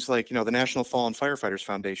teach things like, the National Fallen Firefighters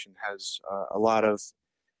Foundation has a lot of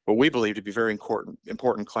what we believe to be very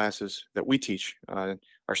important classes that we teach.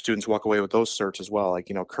 Our students walk away with those certs as well, like,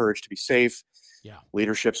 courage to be safe, Yeah.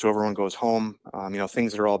 leadership so everyone goes home,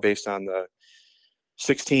 things that are all based on the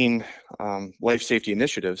 16 life safety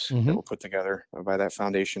initiatives that were put together by that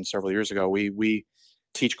foundation several years ago. We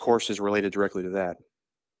teach courses related directly to that.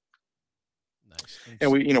 Nice.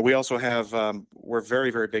 And we also have, we're very,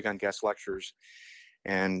 very big on guest lectures,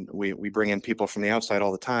 and we bring in people from the outside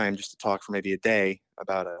all the time just to talk for maybe a day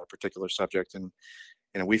about a particular subject. And,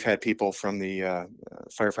 we've had people from the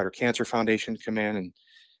Firefighter Cancer Foundation come in and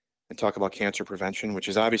talk about cancer prevention, which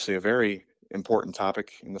is obviously a very important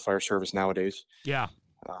topic in the fire service nowadays. Yeah.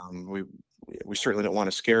 We certainly don't want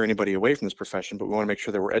to scare anybody away from this profession, but we want to make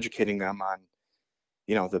sure that we're educating them on,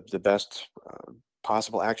 the best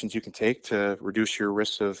possible actions you can take to reduce your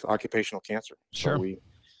risks of occupational cancer. Sure. So we're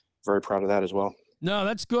very proud of that as well. No,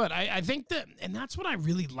 that's good. I think that, and that's what I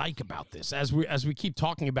really like about this, as we keep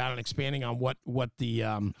talking about and expanding on what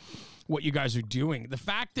you guys are doing. The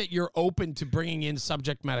fact that you're open to bringing in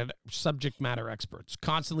subject matter experts,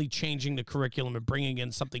 constantly changing the curriculum and bringing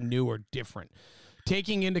in something new or different,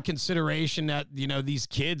 taking into consideration that, these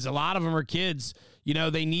kids, a lot of them are kids,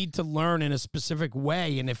 they need to learn in a specific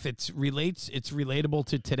way. And if it's relatable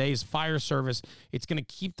to today's fire service, it's going to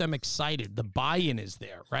keep them excited. The buy-in is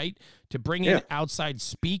there, right? To bring in outside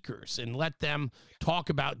speakers and let them talk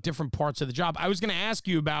about different parts of the job. I was going to ask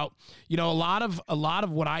you about, a lot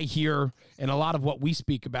of what I hear and a lot of what we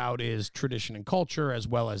speak about is tradition and culture, as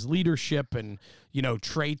well as leadership and,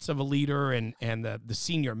 traits of a leader and the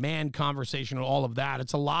senior man conversation and all of that.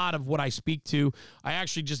 It's a lot of what I speak to. I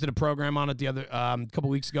actually just did a program on it the other couple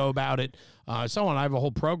weeks ago about it. I have a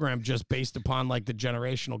whole program just based upon like the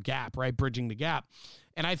generational gap, right? Bridging the gap.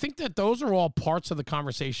 And I think that those are all parts of the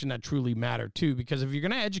conversation that truly matter too, because if you're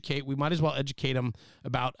going to educate, we might as well educate them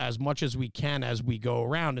about as much as we can as we go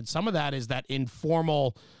around. And some of that is that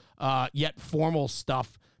informal, yet formal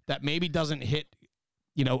stuff that maybe doesn't hit,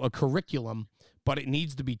 a curriculum, but it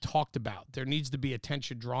needs to be talked about. There needs to be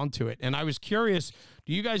attention drawn to it. And I was curious,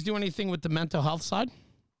 do you guys do anything with the mental health side?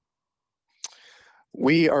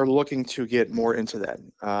 We are looking to get more into that.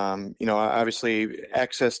 Obviously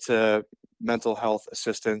access to mental health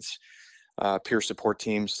assistance, peer support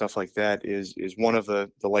teams, stuff like that is one of the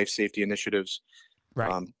life safety initiatives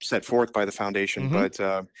set forth by the foundation. But,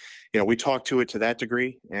 we talk to it to that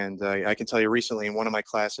degree. And I can tell you recently in one of my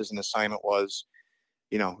classes, an assignment was,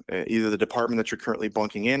 either the department that you're currently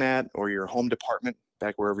bunking in at or your home department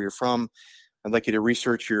back wherever you're from. I'd like you to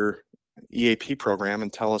research your EAP program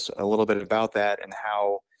and tell us a little bit about that and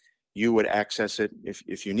how you would access it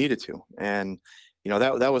if you needed to. And,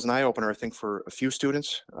 that was an eye opener, I think, for a few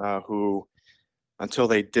students who, until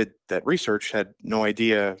they did that research, had no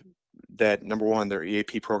idea that, number one, their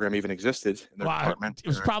EAP program even existed in their department. It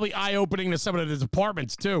was probably eye opening to some of the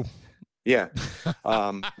departments too. Yeah.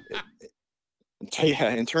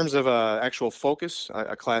 In terms of actual focus,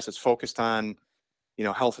 a class that's focused on,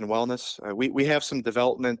 health and wellness. We have some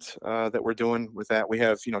development that we're doing with that. We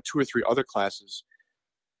have, 2 or 3 other classes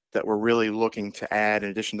that we're really looking to add in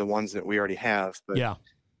addition to ones that we already have, but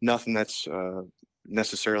nothing that's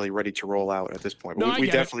necessarily ready to roll out at this point. But we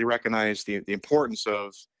definitely recognize the importance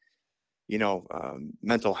of,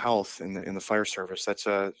 mental health in the fire service. That's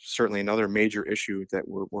certainly another major issue that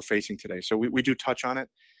we're facing today. So we do touch on it.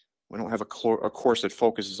 We don't have a course that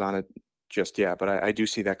focuses on it just yet, but I do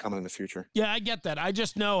see that coming in the future. Yeah, I get that. I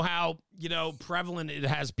just know how, prevalent it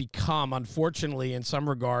has become, unfortunately, in some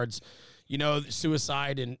regards,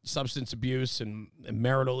 suicide and substance abuse and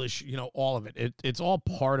marital issue, all of it. It's all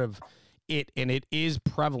part of it, and it is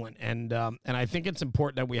prevalent. And I think it's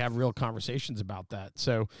important that we have real conversations about that.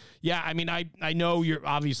 So, yeah, I mean, I know you're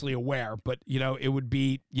obviously aware, but, it would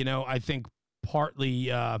be, I think partly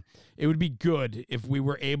it would be good if we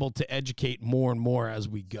were able to educate more and more as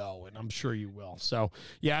we go, and I'm sure you will. So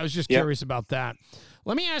yeah, I was just curious about that.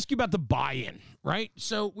 Let me ask you about the buy-in, right?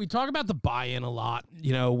 So we talk about the buy-in a lot,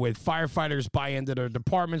 with firefighters buy into their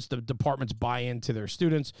departments, the departments buy into their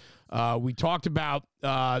students. We talked about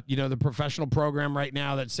the professional program right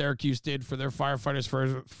now that Syracuse did for their firefighters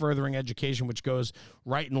for furthering education, which goes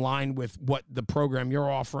right in line with what the program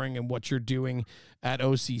you're offering and what you're doing at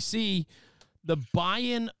OCC. The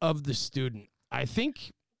buy-in of the student, I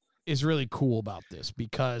think, is really cool about this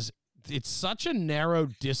because it's such a narrow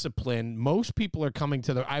discipline. Most people are coming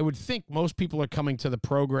to I would think most people are coming to the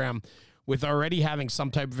program with already having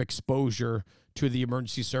some type of exposure to the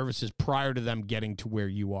emergency services prior to them getting to where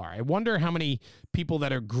you are. I wonder how many people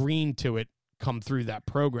that are green to it come through that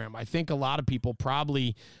program. I think a lot of people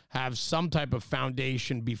probably have some type of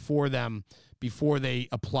foundation before they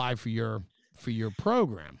apply for your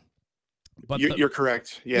program. But you're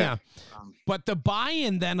correct. Yeah. But the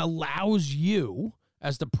buy-in then allows you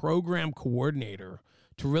as the program coordinator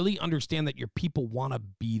to really understand that your people want to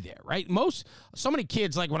be there, right? So many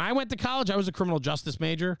kids, like when I went to college, I was a criminal justice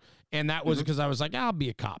major, and that was because I was like, I'll be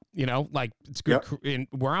a cop, like it's good. And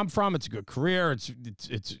where I'm from, it's a good career. It's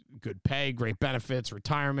good pay, great benefits,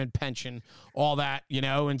 retirement, pension, all that,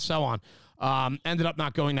 and so on. Ended up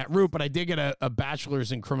not going that route, but I did get a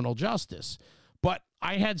bachelor's in criminal justice. But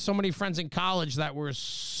I had so many friends in college that were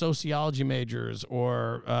sociology majors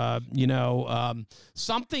or,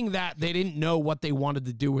 something that they didn't know what they wanted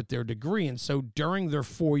to do with their degree. And so during their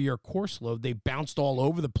 4-year course load, they bounced all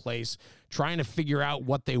over the place trying to figure out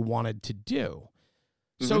what they wanted to do.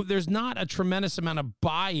 So there's not a tremendous amount of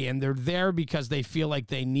buy-in. They're there because they feel like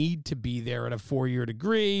they need to be there at a 4-year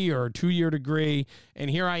degree or a 2-year degree. And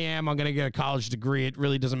here I am, I'm going to get a college degree. It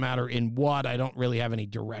really doesn't matter in what. I don't really have any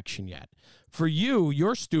direction yet. For you,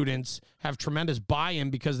 your students have tremendous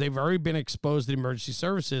buy-in because they've already been exposed to emergency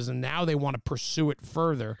services, and now they want to pursue it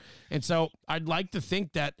further. And so I'd like to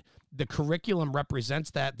think that the curriculum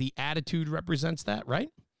represents that, the attitude represents that, right?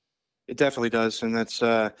 It definitely does. And that's,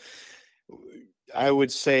 I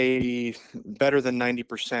would say better than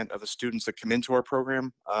 90% of the students that come into our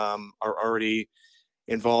program are already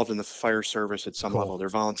involved in the fire service at some level. They're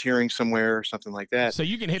volunteering somewhere or something like that. So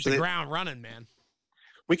you can hit the ground running, man.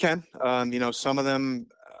 We can. Some of them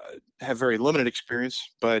have very limited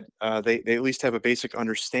experience, but they at least have a basic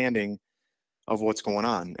understanding of what's going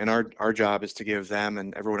on. And our job is to give them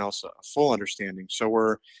and everyone else a full understanding.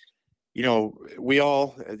 So we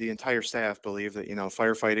all, the entire staff, believe that,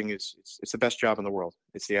 firefighting it's the best job in the world.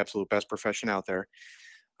 It's the absolute best profession out there.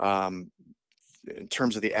 In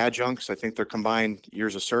terms of the adjuncts, I think their combined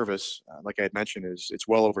years of service, like I had mentioned, it's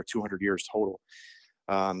well over 200 years total.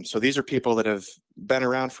 So these are people that have been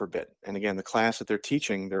around for a bit. And again, the class that they're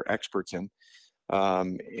teaching, they're experts in.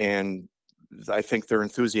 And I think their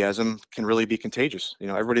enthusiasm can really be contagious.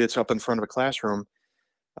 Everybody that's up in front of a classroom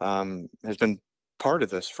has been part of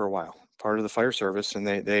this for a while, part of the fire service. And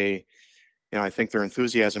they I think their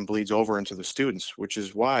enthusiasm bleeds over into the students, which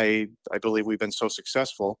is why I believe we've been so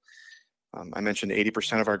successful. I mentioned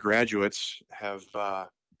 80% of our graduates have,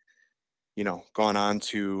 gone on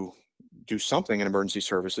to do something in emergency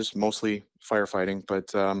services, mostly firefighting.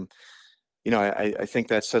 But, I think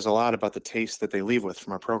that says a lot about the taste that they leave with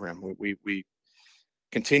from our program. We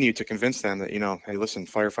continue to convince them that, hey, listen,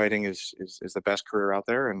 firefighting is the best career out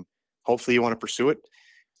there, and hopefully you want to pursue it,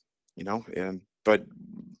 but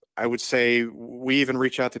I would say we even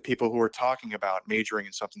reach out to people who are talking about majoring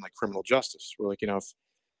in something like criminal justice. We're like,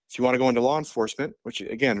 if you want to go into law enforcement, which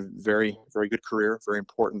again, very, very good career, very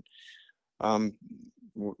important.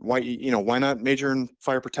 Why not major in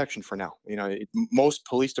fire protection for now? Most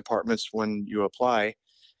police departments, when you apply,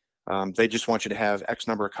 they just want you to have X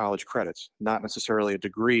number of college credits, not necessarily a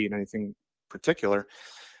degree in anything particular.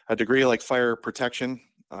 A degree like fire protection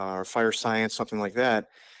or fire science, something like that,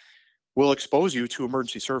 will expose you to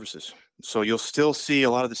emergency services. So you'll still see a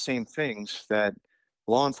lot of the same things that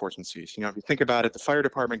law enforcement sees. If you think about it, the fire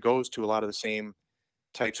department goes to a lot of the same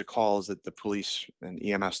types of calls that the police and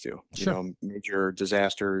EMS do. Sure. Major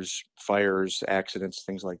disasters, fires, accidents,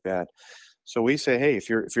 things like that. So we say, hey, if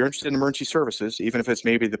you're interested in emergency services, even if it's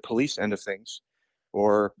maybe the police end of things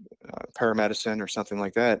or paramedicine or something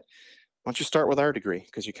like that, why don't you start with our degree?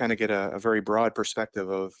 Because you kind of get a very broad perspective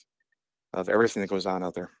of everything that goes on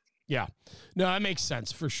out there. Yeah. No, that makes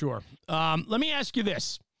sense for sure. Let me ask you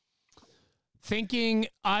this. Thinking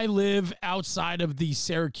I live outside of the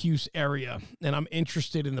Syracuse area and I'm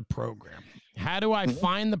interested in the program. How do I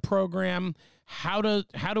find the program? How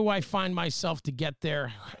do I find myself to get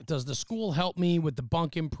there? Does the school help me with the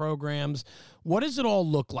bunk-in programs? What does it all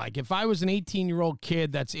look like? If I was an 18-year-old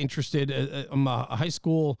kid that's interested, I'm a high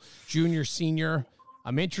school junior, senior,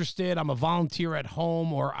 I'm interested, I'm a volunteer at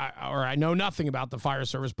home, or I know nothing about the fire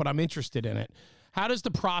service, but I'm interested in it. How does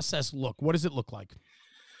the process look? What does it look like?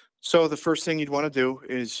 So the first thing you'd want to do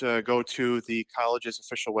is go to the college's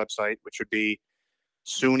official website, which would be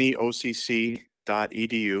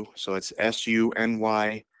sunyocc.edu. So it's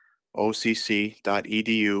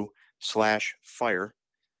sunyocc.edu/fire.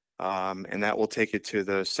 And that will take you to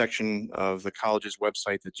the section of the college's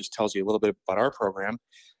website that just tells you a little bit about our program,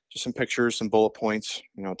 just some pictures, some bullet points,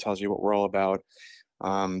 tells you what we're all about.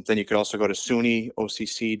 Then you could also go to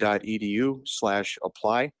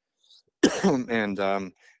sunyocc.edu/apply.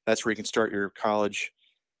 And that's where you can start your college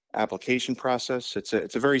application process. It's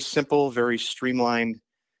a very simple, very streamlined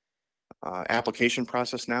application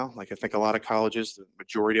process now. Like I think a lot of colleges, the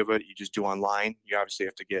majority of it, you just do online. You obviously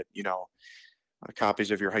have to get, copies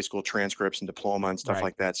of your high school transcripts and diploma and stuff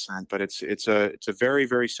like that sent. But it's a very,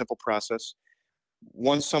 very simple process.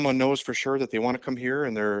 Once someone knows for sure that they want to come here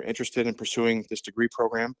and they're interested in pursuing this degree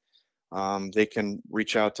program, they can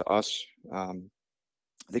reach out to us.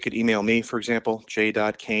 They could email me, for example,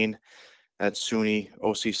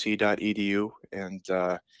 j.kane@sunyocc.edu, and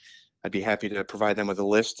I'd be happy to provide them with a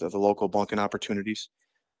list of the local bunking opportunities.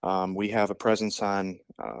 We have a presence on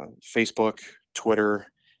Facebook, Twitter,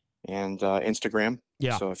 and Instagram.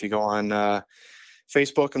 Yeah. So if you go on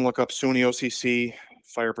Facebook and look up SUNY OCC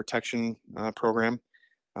Fire Protection Program,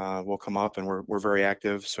 we'll come up, and we're very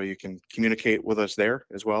active. So you can communicate with us there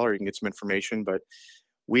as well, or you can get some information. But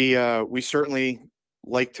we certainly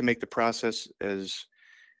like to make the process as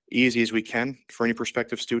easy as we can for any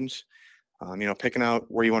prospective students. Picking out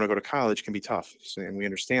where you want to go to college can be tough, and we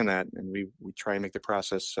understand that, and we try and make the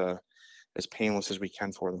process as painless as we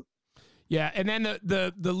can for them. Yeah, and then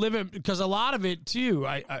the live-in, because a lot of it too,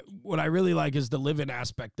 what I really like is the live-in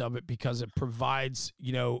aspect of it, because it provides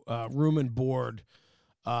room and board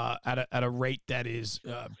at a rate that is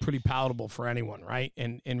pretty palatable for anyone, right?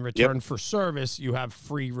 And in return for service, you have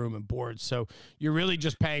free room and board. So you're really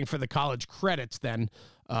just paying for the college credits then,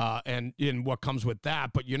 and in what comes with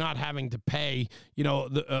that, but you're not having to pay,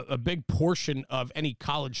 a big portion of any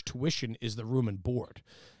college tuition is the room and board.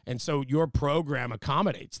 And so your program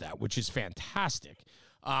accommodates that, which is fantastic.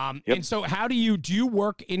 And so how do you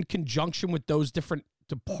work in conjunction with those different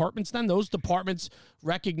departments then? Those departments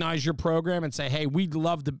recognize your program and say, hey, we'd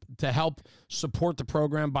love to help support the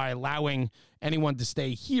program by allowing anyone to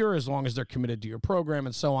stay here as long as they're committed to your program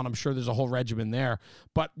and so on. I'm sure there's a whole regimen there.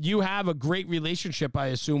 But you have a great relationship, I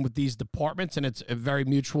assume, with these departments, and it's a very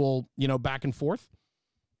mutual, back and forth?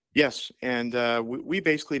 Yes, and we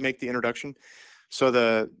basically make the introduction. So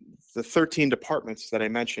the 13 departments that I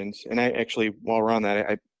mentioned, and I actually, while we're on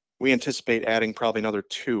that, we anticipate adding probably another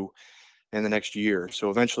 2 in the next year. So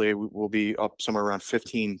eventually we'll be up somewhere around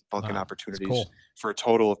 15 bunking opportunities for a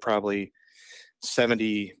total of probably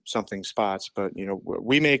 70 something spots. But,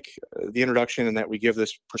 we make the introduction in that we give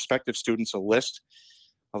this prospective students a list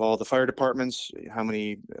of all the fire departments, how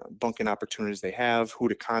many bunking opportunities they have, who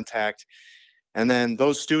to contact. And then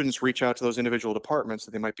those students reach out to those individual departments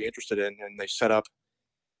that they might be interested in, and they set up,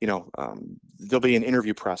 there'll be an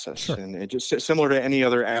interview process. Sure. And it just similar to any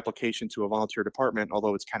other application to a volunteer department,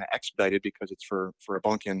 although it's kind of expedited because it's for a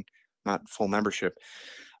bunk-in, not full membership.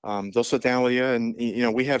 They'll sit down with you, and,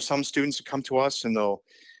 we have some students that come to us and they'll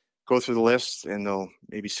go through the list and they'll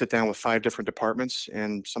maybe sit down with 5 different departments.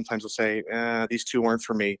 And sometimes they'll say, these 2 weren't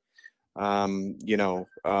for me.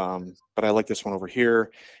 But I like this one over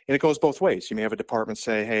here. And it goes both ways. You may have a department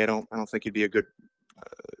say, hey, I don't think you'd be a good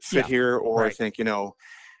fit here, or I think,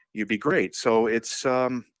 you'd be great. So it's,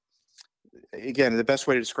 again, the best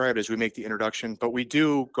way to describe it is we make the introduction, but we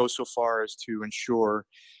do go so far as to ensure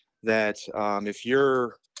that if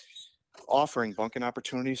you're offering bunking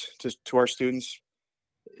opportunities to our students,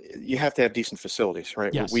 you have to have decent facilities,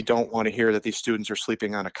 right? Yes. We don't want to hear that these students are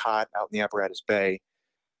sleeping on a cot out in the apparatus bay.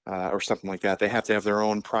 Or something like that. They have to have their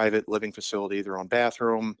own private living facility, their own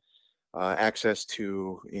bathroom, access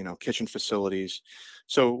to, kitchen facilities.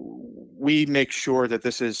 So we make sure that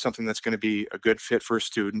this is something that's going to be a good fit for a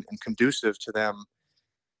student and conducive to them,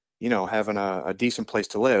 having a decent place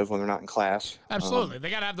to live when they're not in class. Absolutely. They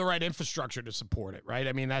got to have the right infrastructure to support it, right?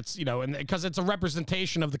 I mean, that's, and because it's a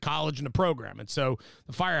representation of the college and the program. And so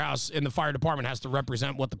the firehouse and the fire department has to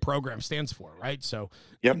represent what the program stands for, right? So,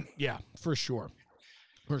 yeah, for sure.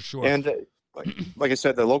 For sure. And like I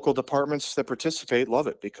said, the local departments that participate love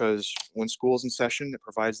it because when school's in session, it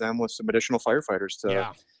provides them with some additional firefighters to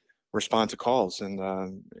Yeah. respond to calls.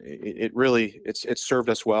 And it really, it's served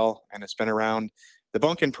us well, and it's been around. The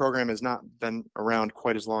bunk-in program has not been around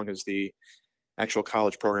quite as long as the actual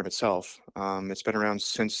college program itself. It's been around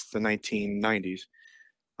since the 1990s,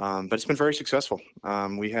 but it's been very successful.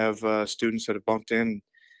 We have students that have bunked in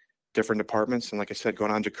different departments, and like I said,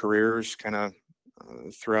 going on to careers kind of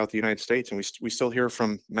throughout the United States, and we still hear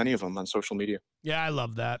from many of them on social media. Yeah, I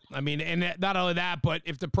love that. I mean, and not only that, but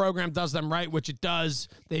if the program does them right, which it does,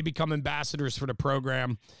 they become ambassadors for the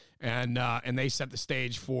program, and they set the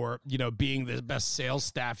stage for, you know, being the best sales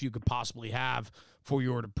staff you could possibly have for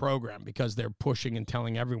your program, because they're pushing and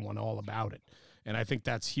telling everyone all about it. And I think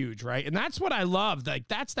that's huge, right? And that's what I love. Like,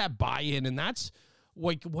 that's that buy-in, and that's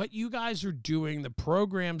like what you guys are doing, the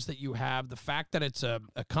programs that you have, the fact that it's a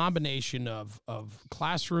combination of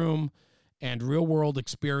classroom and real world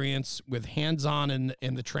experience with hands-on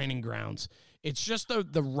in the training grounds. It's just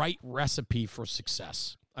the right recipe for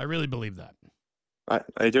success. I really believe that.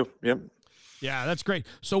 I do. Yep. Yeah, that's great.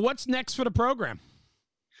 So what's next for the program?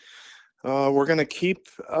 We're going to keep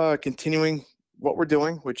continuing what we're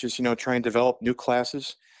doing, which is, try and develop new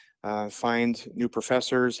classes, find new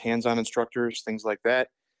professors, hands-on instructors, things like that.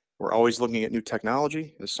 We're always looking at new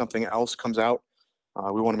technology. As something else comes out,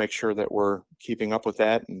 we want to make sure that we're keeping up with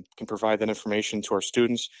that and can provide that information to our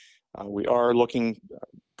students. We are looking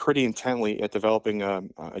pretty intently at developing a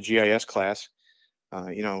GIS class,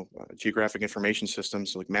 geographic information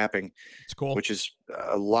systems, like mapping. It's cool. Which is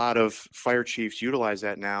a lot of fire chiefs utilize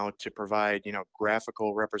that now to provide,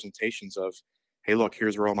 graphical representations of, hey, look,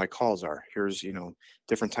 here's where all my calls are. Here's,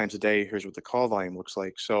 different times of day. Here's what the call volume looks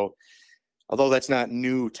like. So although that's not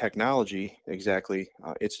new technology exactly,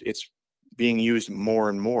 it's being used more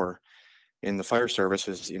and more in the fire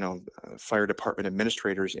services. Fire department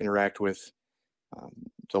administrators interact with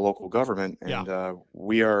the local government, and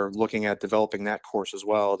we are looking at developing that course as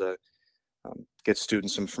well to get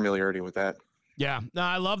students some familiarity with that. Yeah, no,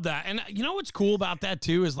 I love that. And you know what's cool about that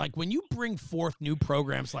too is, like, when you bring forth new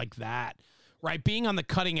programs like that, right, being on the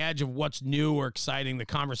cutting edge of what's new or exciting, the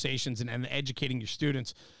conversations and educating your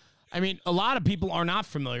students. I mean, a lot of people are not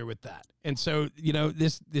familiar with that. And so,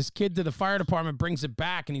 this kid to the fire department brings it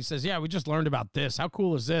back and he says, yeah, we just learned about this. How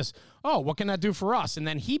cool is this? Oh, what can that do for us? And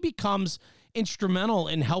then he becomes instrumental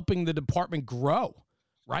in helping the department grow,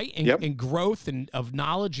 right? And growth and of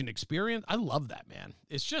knowledge and experience. I love that, man.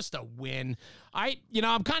 It's just a win.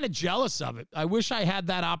 I'm kind of jealous of it. I wish I had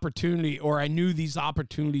that opportunity, or I knew these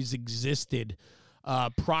opportunities existed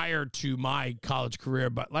prior to my college career.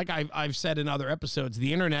 But like I've said in other episodes,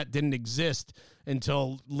 the internet didn't exist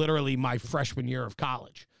until literally my freshman year of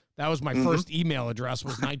college. That was my first email address,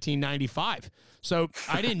 was 1995. So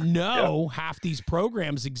I didn't know half these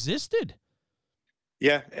programs existed.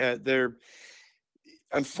 Yeah,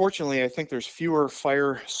 unfortunately, I think there's fewer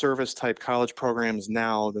fire service type college programs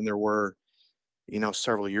now than there were,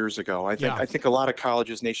 several years ago. I think a lot of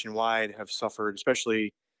colleges nationwide have suffered,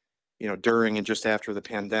 especially, during and just after the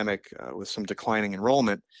pandemic, with some declining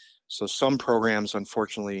enrollment. So some programs,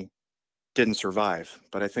 unfortunately, didn't survive.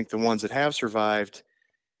 But I think the ones that have survived,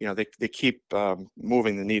 they keep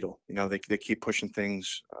moving the needle. They keep pushing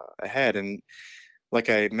things ahead. And like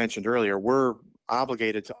I mentioned earlier, we're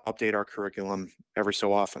obligated to update our curriculum every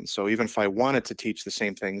so often. So even if I wanted to teach the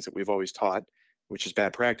same things that we've always taught, which is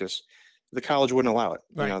bad practice, the college wouldn't allow it.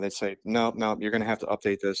 Right. They'd say, no, you're going to have to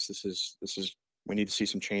update this. This is, we need to see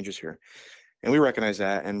some changes here. And we recognize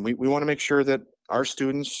that. And we want to make sure that our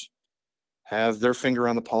students have their finger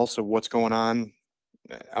on the pulse of what's going on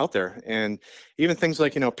out there. And even things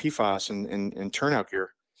like, PFAS and turnout gear.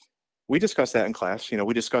 We discuss that in class.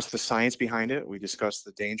 We discuss the science behind it. We discuss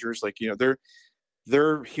the dangers. Like,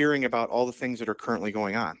 they're hearing about all the things that are currently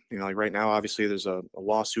going on. Like right now, obviously, there's a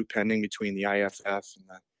lawsuit pending between the IFF and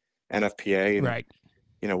the NFPA. And, right.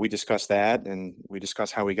 We discuss that, and we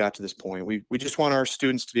discuss how we got to this point. We just want our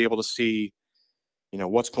students to be able to see,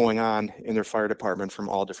 what's going on in their fire department from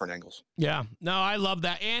all different angles. Yeah, no, I love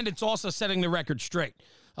that. And it's also setting the record straight.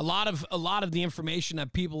 A lot of the information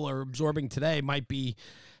that people are absorbing today might be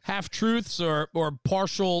half truths or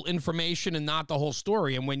partial information and not the whole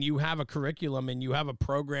story. And when you have a curriculum and you have a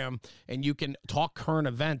program and you can talk current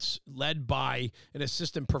events led by an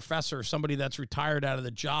assistant professor, somebody that's retired out of the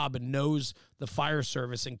job and knows the fire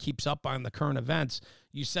service and keeps up on the current events,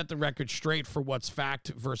 you set the record straight for what's fact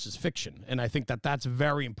versus fiction. And I think that that's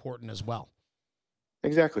very important as well.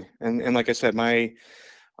 Exactly. And like I said, my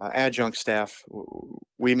adjunct staff,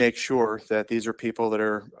 we make sure that these are people that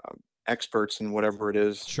are experts in whatever it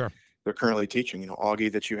is Sure. they're currently teaching.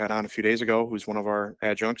 Augie that you had on a few days ago, who's one of our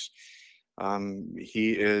adjuncts.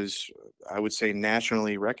 He is, I would say,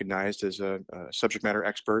 nationally recognized as a subject matter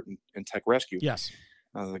expert in tech rescue. Yes.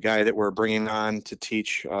 The guy that we're bringing on to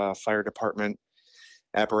teach fire department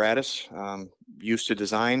apparatus used to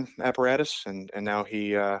design apparatus, and now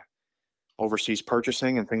he oversees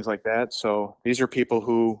purchasing and things like that. So these are people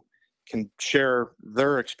who can share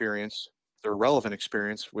their experience, their relevant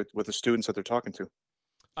experience with the students that they're talking to.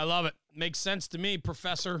 I love it. Makes sense to me,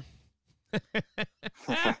 Professor.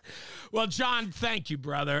 Well, John, thank you,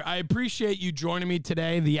 brother. I appreciate you joining me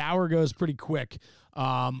today. The hour goes pretty quick.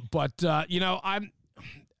 But I'm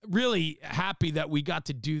really happy that we got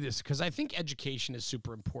to do this because I think education is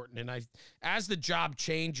super important. And as the job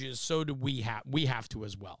changes, so do we have to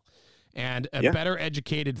as well. And a better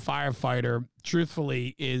educated firefighter,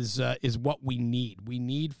 truthfully, is what we need. We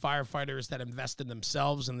need firefighters that invest in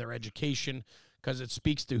themselves and their education because it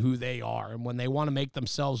speaks to who they are. And when they want to make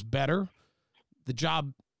themselves better, the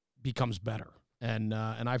job becomes better. And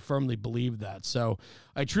I firmly believe that. So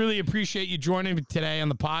I truly appreciate you joining me today on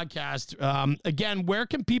the podcast. Again, where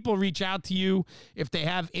can people reach out to you if they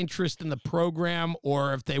have interest in the program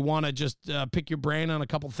or if they want to just pick your brain on a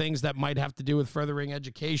couple things that might have to do with furthering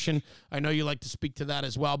education? I know you like to speak to that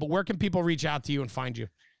as well, but where can people reach out to you and find you?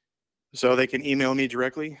 So they can email me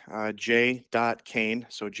directly, j.kane,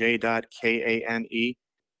 so j.kane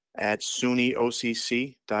at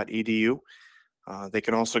sunyocc.edu. They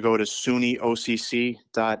can also go to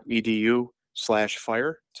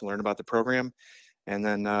sunyocc.edu/fire to learn about the program. And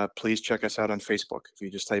then please check us out on Facebook. If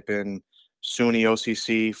you just type in SUNY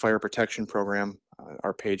OCC Fire Protection Program,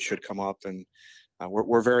 our page should come up. And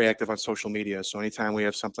we're very active on social media. So anytime we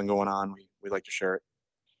have something going on, we like to share it.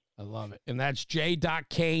 I love it. And that's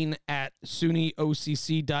j.kane at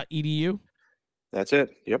sunyocc.edu. That's it.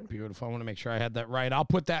 Yep. Beautiful. I want to make sure I had that right. I'll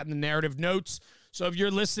put that in the narrative notes. So if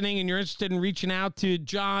you're listening and you're interested in reaching out to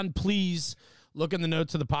John, please look in the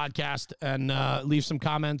notes of the podcast and leave some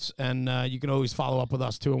comments. And you can always follow up with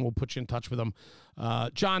us, too, and we'll put you in touch with them.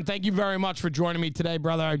 John, thank you very much for joining me today,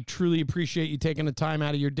 brother. I truly appreciate you taking the time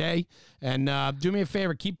out of your day. And do me a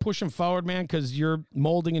favor. Keep pushing forward, man, because you're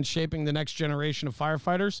molding and shaping the next generation of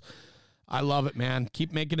firefighters. I love it, man.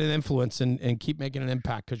 Keep making an influence and keep making an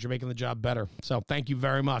impact because you're making the job better. So thank you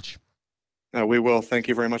very much. We will. Thank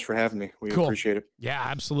you very much for having me. We appreciate it. Yeah,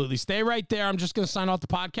 absolutely. Stay right there. I'm just going to sign off the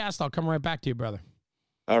podcast. I'll come right back to you, brother.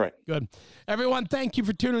 All right. Good. Everyone, thank you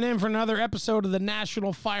for tuning in for another episode of the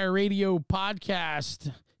National Fire Radio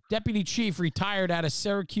Podcast. Deputy Chief retired out of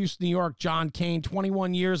Syracuse, New York, John Kane,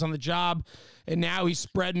 21 years on the job, and now he's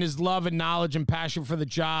spreading his love and knowledge and passion for the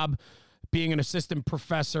job, being an assistant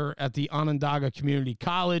professor at the Onondaga Community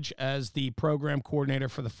College as the program coordinator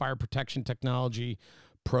for the Fire Protection Technology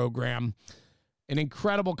program. An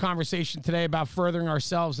incredible conversation today about furthering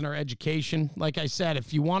ourselves in our education. Like I said,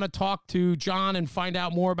 if you want to talk to John and find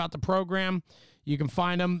out more about the program, you can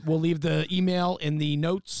find him. We'll leave the email in the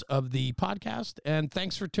notes of the podcast. And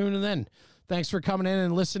thanks for tuning in. Thanks for coming in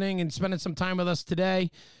and listening and spending some time with us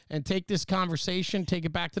today. And take this conversation, take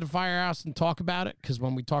it back to the firehouse and talk about it. Because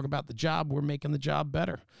when we talk about the job, we're making the job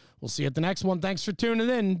better. We'll see you at the next one. Thanks for tuning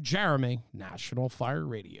in. Jeremy, National Fire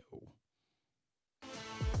Radio.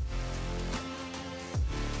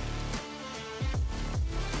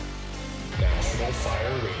 National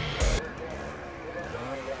Fire Radio.